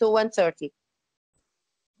 1:30.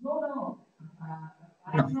 No.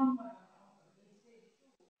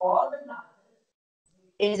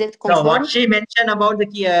 Is it No, what confirmed? she mentioned about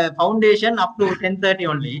the foundation up to 10:30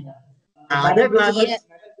 only. Other Yeah, classes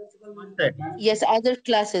 1:30. yes, other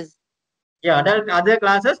classes Yeah, other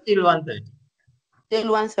classes till 1:30. till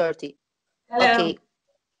 1:30. Hello. Okay.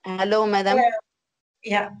 Hello, madam. Hello.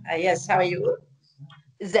 Yeah. Yes. How are you?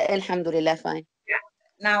 Alhamdulillah, fine.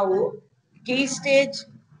 Now, key stage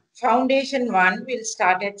foundation 1 will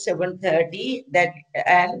start at 7:30. That,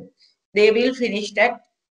 and they will finish at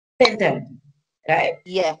 10:30. Right.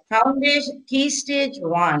 Yeah, Foundation key stage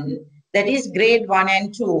 1, that is grade 1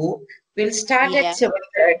 and 2, will start at yeah.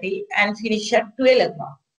 7:30 and finish at 12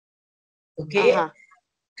 o'clock. Okay.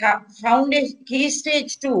 Foundation key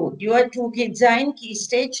stage 2, your two kids are in key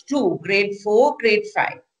stage 2, grade 4, grade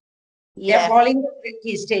 5. They are Yeah. falling the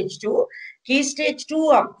key stage 2. Key stage 2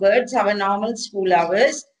 upwards, our normal school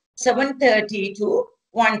hours, 7:30 to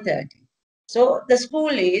 1:30. So the school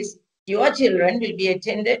is, your children will be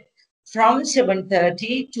attended from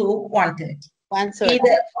 7:30 to 1:30. 1:30.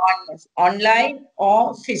 Either Yes. online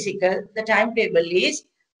or physical. The timetable is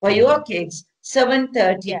for your kids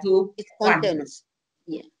 7:30 Yeah, to it's 1:30. continuous.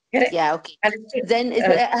 Yeah. Correct? Yeah, okay. Understood? Then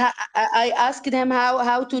I asked them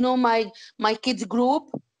how to know my kids group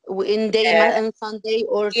in day on Sunday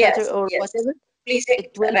or Saturday Yes, or yes. whatever. Please,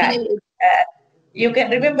 It will right. be You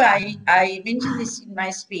can remember I mentioned this in my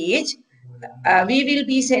speech. We will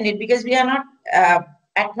be sending, because we are not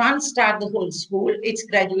at once start the whole school. It's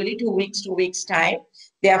gradually 2 weeks, 2 weeks time.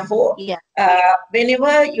 Therefore, yeah.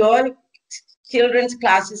 whenever your children's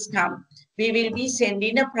classes come, we will be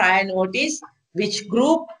sending a prior notice which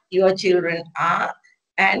group your children are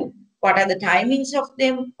and what are the timings of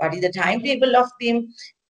them, what is the timetable of them.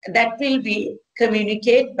 That will be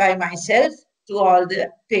communicated by myself to all the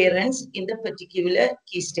parents in the particular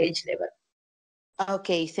key stage level.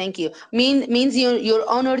 Okay, thank you. Means your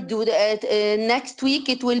honor do that next week.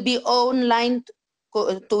 It will be online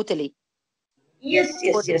totally. Yes,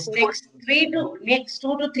 yes, yes. Next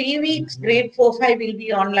 2 to 3 weeks, grade 4, 5 will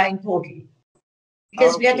be online totally.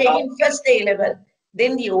 Because we are Okay. taking first the A level,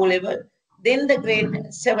 then the O level, then the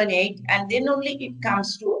grade 7, 8, and then only it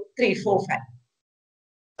comes to 3, 4, 5.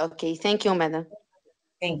 Okay, thank you, madam.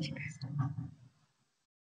 Thank you.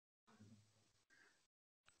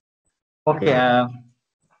 Okay.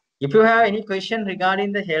 If you have any question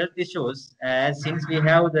regarding the health issues, since we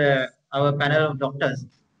have our panel of doctors,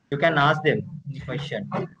 you can ask them any question.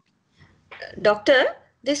 Doctor,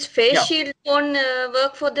 this face Yeah. shield won't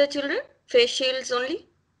work for the children? Face shields only?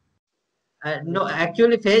 No,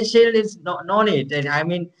 actually, face shield is no need. And I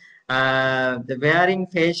mean, the wearing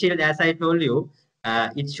face shield, as I told you,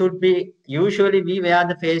 it should be usually we wear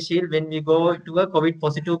the face shield when we go to a COVID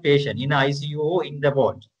positive patient in ICU or in the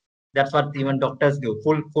ward. That's what even doctors do.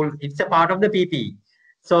 Full. It's a part of the PPE.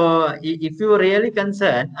 So if you are really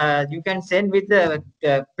concerned, you can send with the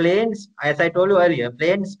plain, as I told you earlier,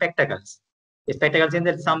 plain spectacles. Spectacles in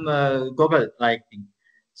that some goggle like thing.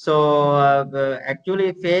 So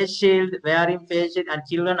actually, face shield, wearing face shield, and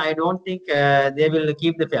children, I don't think they will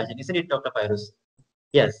keep the fashion, isn't it, Dr. Pyrus?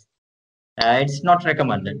 Yes, it's not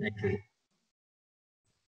recommended actually.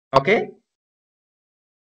 Okay.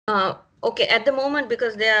 Okay, at the moment,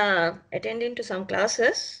 because they are attending to some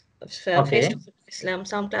classes, Okay. face-to-face Islam,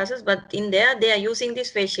 some classes, but in there they are using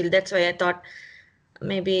this face shield. That's why I thought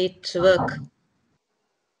maybe it's work.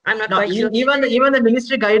 I'm not Now, quite sure. even the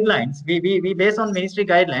ministry guidelines, we base on ministry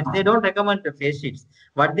guidelines. They don't recommend the face shields.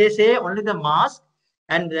 What they say only the mask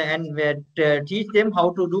and teach them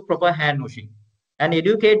how to do proper hand washing and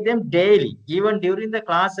educate them daily. Even during the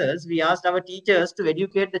classes, we asked our teachers to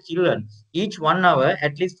educate the children each 1 hour,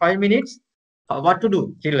 at least 5 minutes. What to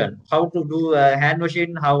do, children? How to do hand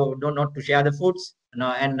washing? How not to share the foods,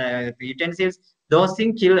 and utensils. Those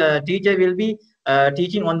things, teacher will be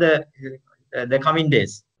teaching on the coming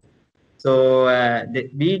days. So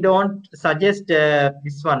we don't suggest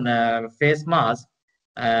this one face mask.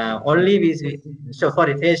 Only so for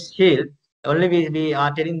a face shield. Only we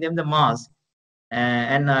are telling them the mask,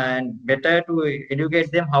 and better to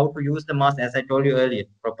educate them how to use the mask, as I told you earlier,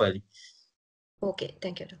 properly. Okay,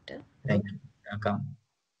 thank you, doctor. Thank you. Welcome.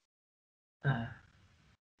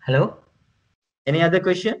 Hello. Any other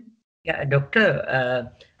question? Yeah,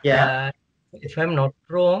 doctor. Yeah. If I'm not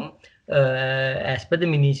wrong, as per the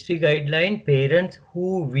ministry guideline, parents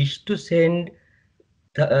who wish to send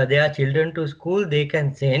their children to school, they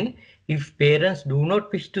can send. If parents do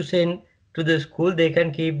not wish to send to the school, they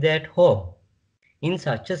can keep that home. In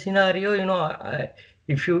such a scenario,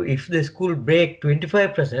 if the school break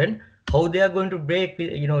 25%, how they are going to break?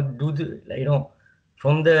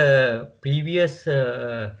 From the previous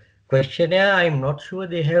questionnaire, I'm not sure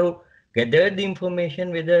they have gathered the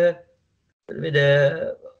information whether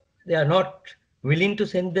they are not willing to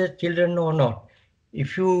send the children or not.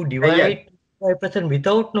 If you divide 5%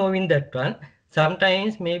 without knowing that one,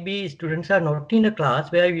 sometimes maybe students are not in a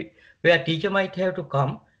class where teacher might have to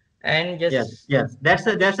come and just yes. That's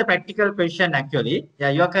a practical question actually. Yeah,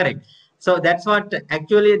 you are correct. So that's what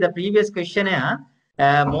actually the previous questionnaire.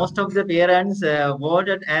 Most of the parents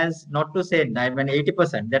voted as not to send. I mean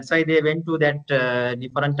 80%. That's why they went to that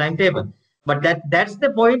different timetable. But that's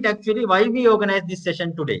the point actually why we organize this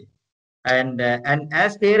session today. And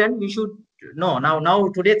as parent we should know now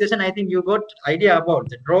today's session. I think you got idea about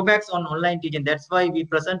the drawbacks on online teaching. That's why we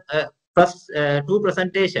present two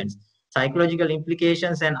presentations: psychological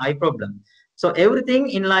implications and eye problem. So everything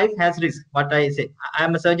in life has risk. What I say, I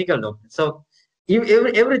am a surgical doctor, so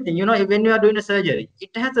everything, when you are doing a surgery,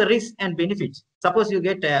 it has a risk and benefits. Suppose you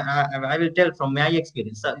get I will tell from my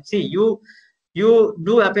experience. So, see, you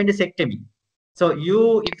do appendectomy. So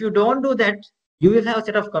if you don't do that, you will have a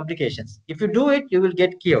set of complications. If you do it, you will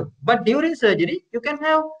get cured. But during surgery, you can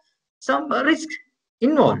have some risk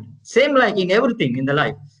involved. Same like in everything in the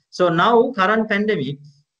life. So now, current pandemic,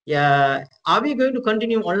 are we going to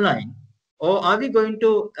continue online, or are we going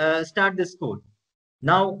to start the school?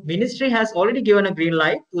 Now, ministry has already given a green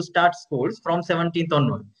light to start schools from 17th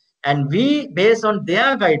onward. And we, based on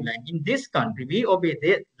their guideline in this country, we obey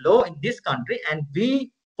their law in this country, and we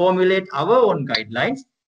formulate our own guidelines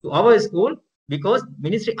to our school because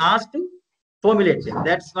ministry asked to formulate them.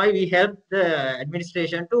 That's why we help the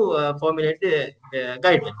administration to formulate the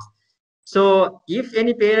guidelines. So if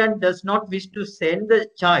any parent does not wish to send the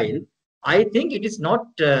child, I think it is not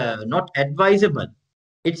advisable.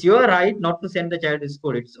 It's your right not to send the child to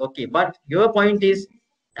school. It's okay. But your point is,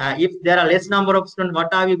 if there are less number of students,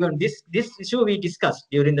 what are we going? This issue we discussed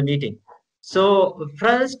during the meeting. So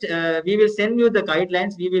first, we will send you the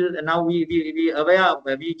guidelines. We will now we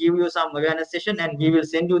give you some awareness session, and we will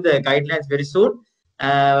send you the guidelines very soon.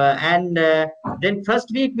 Then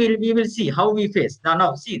first week we will see how we face.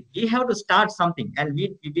 Now see, we have to start something, and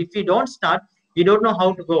if we don't start, we don't know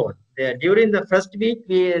how to go on. During the first week,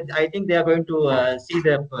 I think they are going to see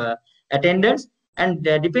the attendance, and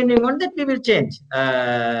depending on that, we will change.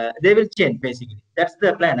 They will change basically. That's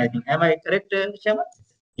the plan, I think. Am I correct, Shama?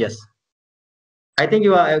 Yes. I think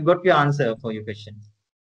you got your answer for your question.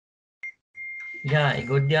 Yeah, I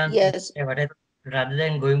got the answer. Yes. Rather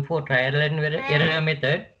than going for trial and error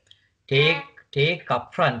method, take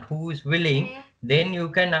upfront who is willing. Then you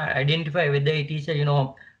can identify whether it is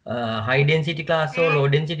a high density class or low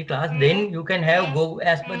density class. Then you can have go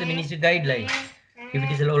as per the ministry guidelines if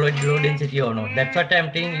it is a low density or not. That's what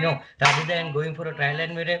I'm saying. Rather than going for a trial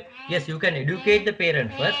and error, yes, you can educate the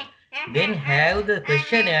parent first, then have the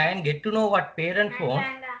questionnaire and get to know what parents want.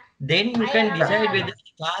 Then you can decide whether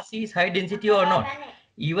the class is high density or not.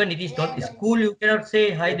 Even it is not school, you cannot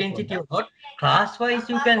say high density or not. Class wise,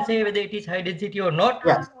 you can say whether it is high density or not.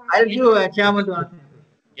 Yes, I'll give Chairman to answer.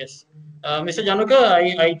 Yes. Mr. Janaka,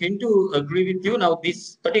 I tend to agree with you. Now,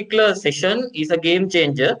 this particular session is a game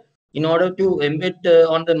changer in order to embed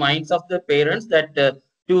on the minds of the parents that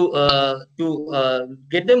to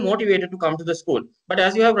get them motivated to come to the school. But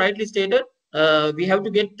as you have rightly stated, we have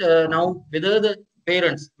to get now whether the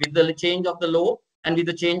parents, with the change of the law and with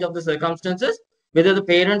the change of the circumstances, whether the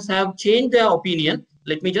parents have changed their opinion.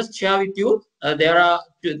 Let me just share with you, there are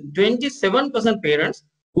 27% parents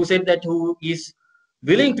who said that who is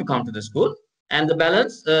willing to come to the school, and the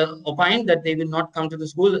balance opined that they will not come to the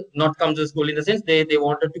school, in the sense they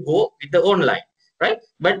wanted to go with the online, right?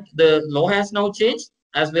 But the law has now changed,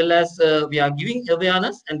 as well as we are giving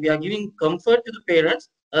awareness and we are giving comfort to the parents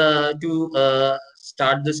to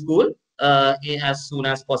start the school as soon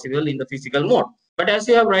as possible in the physical mode. But as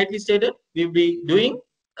you have rightly stated, we'll be doing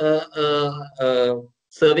a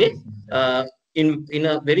survey in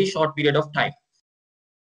a very short period of time.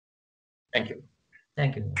 Thank you.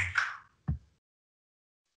 Thank you.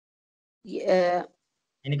 Yeah.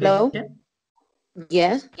 Any Hello? question?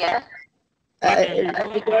 Yes.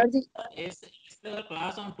 Regarding Is the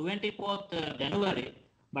class on 24th January,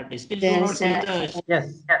 but still do Yes, not see the.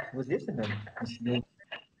 Yes. Was this?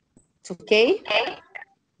 it's okay.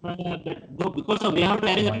 Because we have to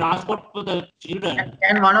arrange a transport for the children.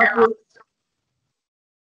 Can one of you?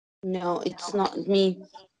 No, it's not me.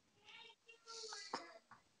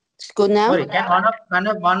 It's good now. Sorry, can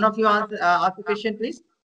one of you ask a question, please?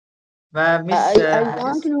 Miss, I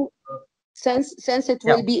want to know, since it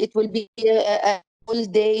Yeah. will be a full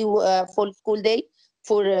day, full school day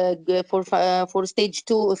for stage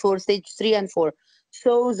 2, for stage 3 and 4.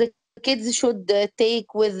 So the kids should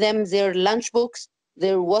take with them their lunch books,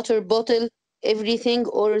 their water bottle, everything,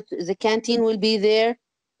 or the canteen will be there.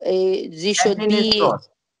 They should Canteen is be closed.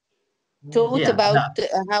 taught Yeah, about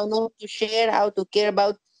how not to share, how to care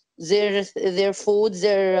about their food,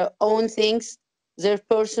 their own things, their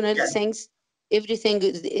personal things, everything.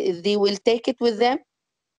 They will take it with them.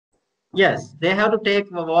 Yes, they have to take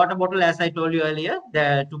a water bottle, as I told you earlier,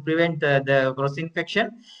 to prevent the cross infection,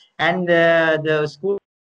 and the school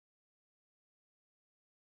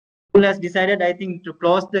has decided, I think, to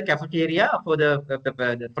close the cafeteria for the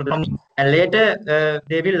and later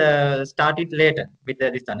they will start it later with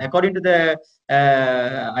this one. According to the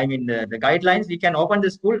the guidelines, we can open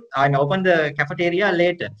the school and open the cafeteria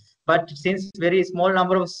later. But since very small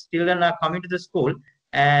number of children are coming to the school,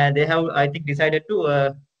 they have, I think, decided to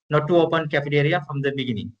not to open cafeteria from the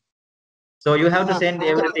beginning. So you have to send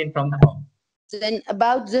everything from the home. Then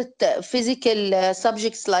about the physical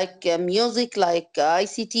subjects like music, like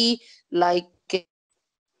ICT, like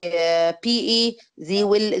PE, they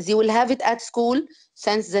will have it at school,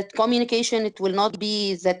 since that communication, it will not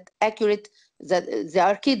be that accurate, that they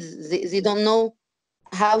are kids, they don't know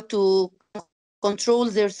how to control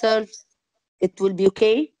themselves. It will be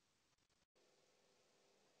okay.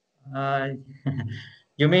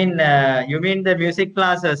 You mean the music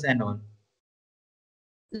classes and all?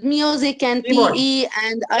 Music and Keyboards. PE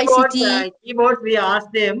and Keyboards, ICT. keyboards, we ask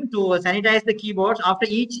them to sanitize the keyboards after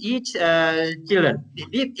each children.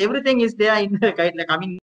 Everything is there in the guideline. I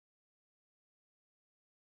mean,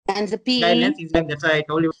 and the PE guidelines is like, that's why I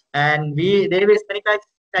told you. And they will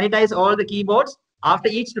sanitize all the keyboards after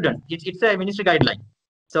each student. It's a ministry guideline.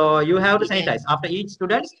 So you have to sanitize after each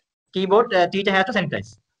student's keyboard. Teacher has to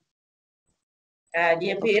sanitize.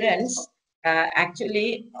 Dear parents,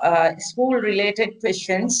 actually, school-related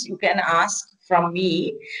questions you can ask from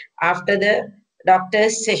me after the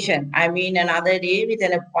doctor's session. I mean, another day with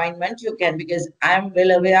an appointment you can, because I'm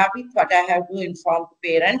well aware with what I have to inform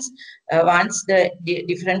parents once the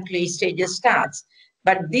different play stages starts.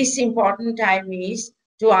 But this important time is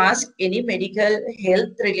to ask any medical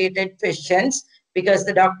health-related questions, because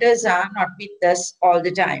the doctors are not with us all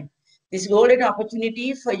the time. This golden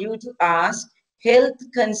opportunity for you to ask health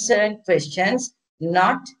concern questions,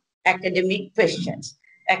 not academic questions.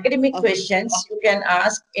 Academic questions you can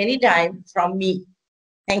ask anytime from me.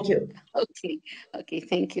 Thank you. Okay,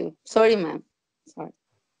 thank you. Sorry, ma'am.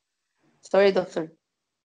 Sorry, doctor.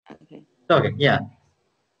 Okay. Okay, yeah.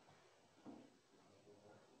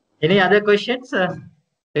 Any other questions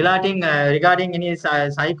regarding any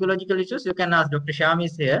psychological issues? You can ask. Dr. Shyam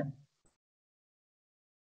is here.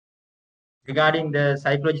 Regarding the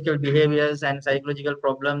psychological behaviors and psychological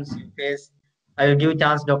problems you face, I will give a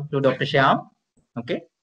chance to Dr. Shyam. Okay.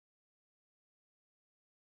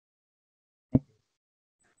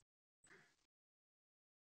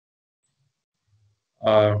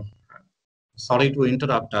 Sorry to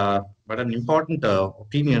interrupt, but an important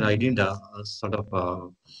opinion I didn't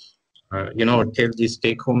tell this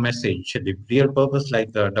take-home message. The real purpose,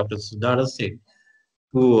 like Dr. Sudhara said,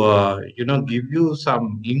 to give you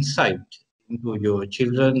some insight into your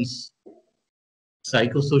children's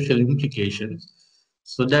psychosocial implications,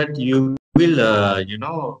 so that you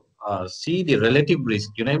will see the relative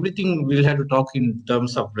risk. Everything we'll have to talk in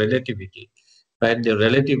terms of relativity, right? The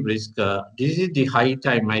relative risk, this is the high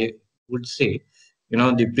time, I would say.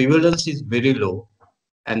 The prevalence is very low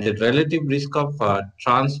and the relative risk of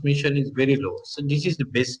transmission is very low. So this is the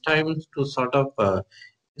best time to sort of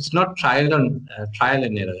it's not trial and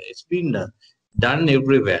error. It's been done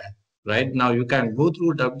everywhere. Right now, you can go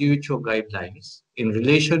through WHO guidelines in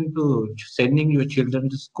relation to sending your children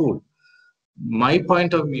to school. My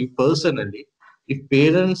point of view, personally, if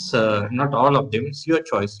parents, not all of them, it's your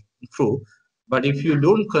choice, true, but if you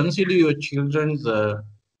don't consider your children's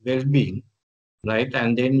well-being, right,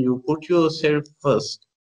 and then you put yourself first,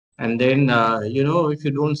 and then if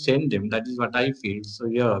you don't send them, that is what I feel. So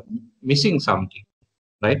you're missing something,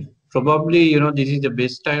 right? Probably, this is the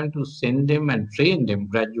best time to send them and train them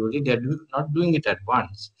gradually. They're not doing it at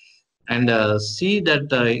once. And see that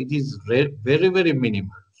it is very, very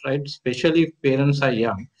minimal, right? Especially if parents are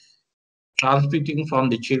young. Transmitting from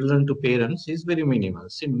the children to parents is very minimal,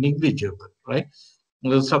 it's negligible, right?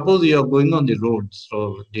 Well, suppose you are going on the road,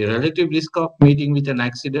 so the relative risk of meeting with an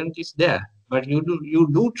accident is there, but you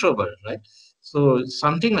do trouble, right? So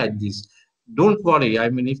something like this. Don't worry. I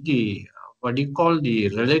mean, if the what you call the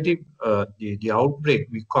relative the outbreak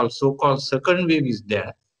we call so-called second wave is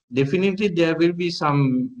there, definitely there will be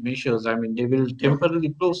some measures. I mean, they will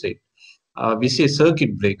temporarily close it. We say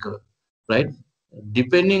circuit breaker, right?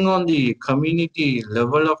 Depending on the community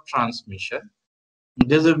level of transmission,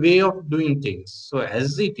 there's a way of doing things. So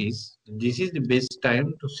as it is, this is the best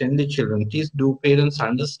time to send the children. Please do parents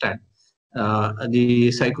understand the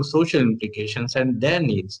psychosocial implications and their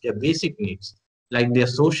needs, their basic needs, like their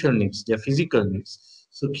social needs, their physical needs.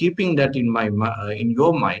 So keeping that in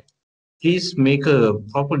your mind, please make a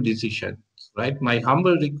proper decision, right? My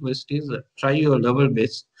humble request is try your level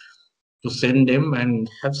best to send them and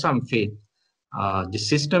have some faith. The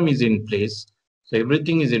system is in place. So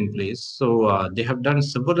everything is in place. So they have done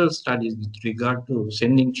several studies with regard to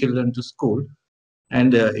sending children to school.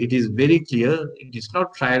 And it is very clear, it is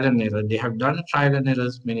not trial and error. They have done trial and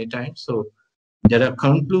errors many times. So there are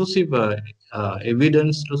conclusive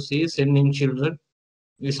evidence to say sending children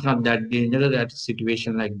is not that dangerous at a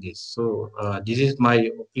situation like this. So this is my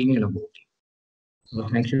opinion about it. So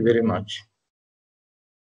thank you very much.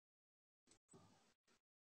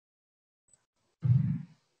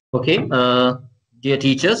 Okay, dear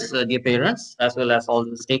teachers, dear parents, as well as all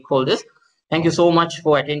the stakeholders, thank you so much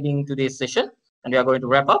for attending today's session. And we are going to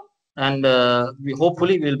wrap up. And we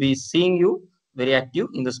hopefully will be seeing you very active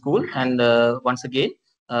in the school. And once again,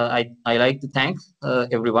 I like to thank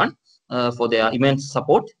everyone for their immense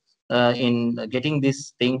support in getting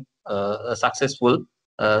this thing a successful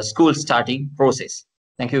school starting process.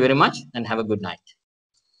 Thank you very much and have a good night.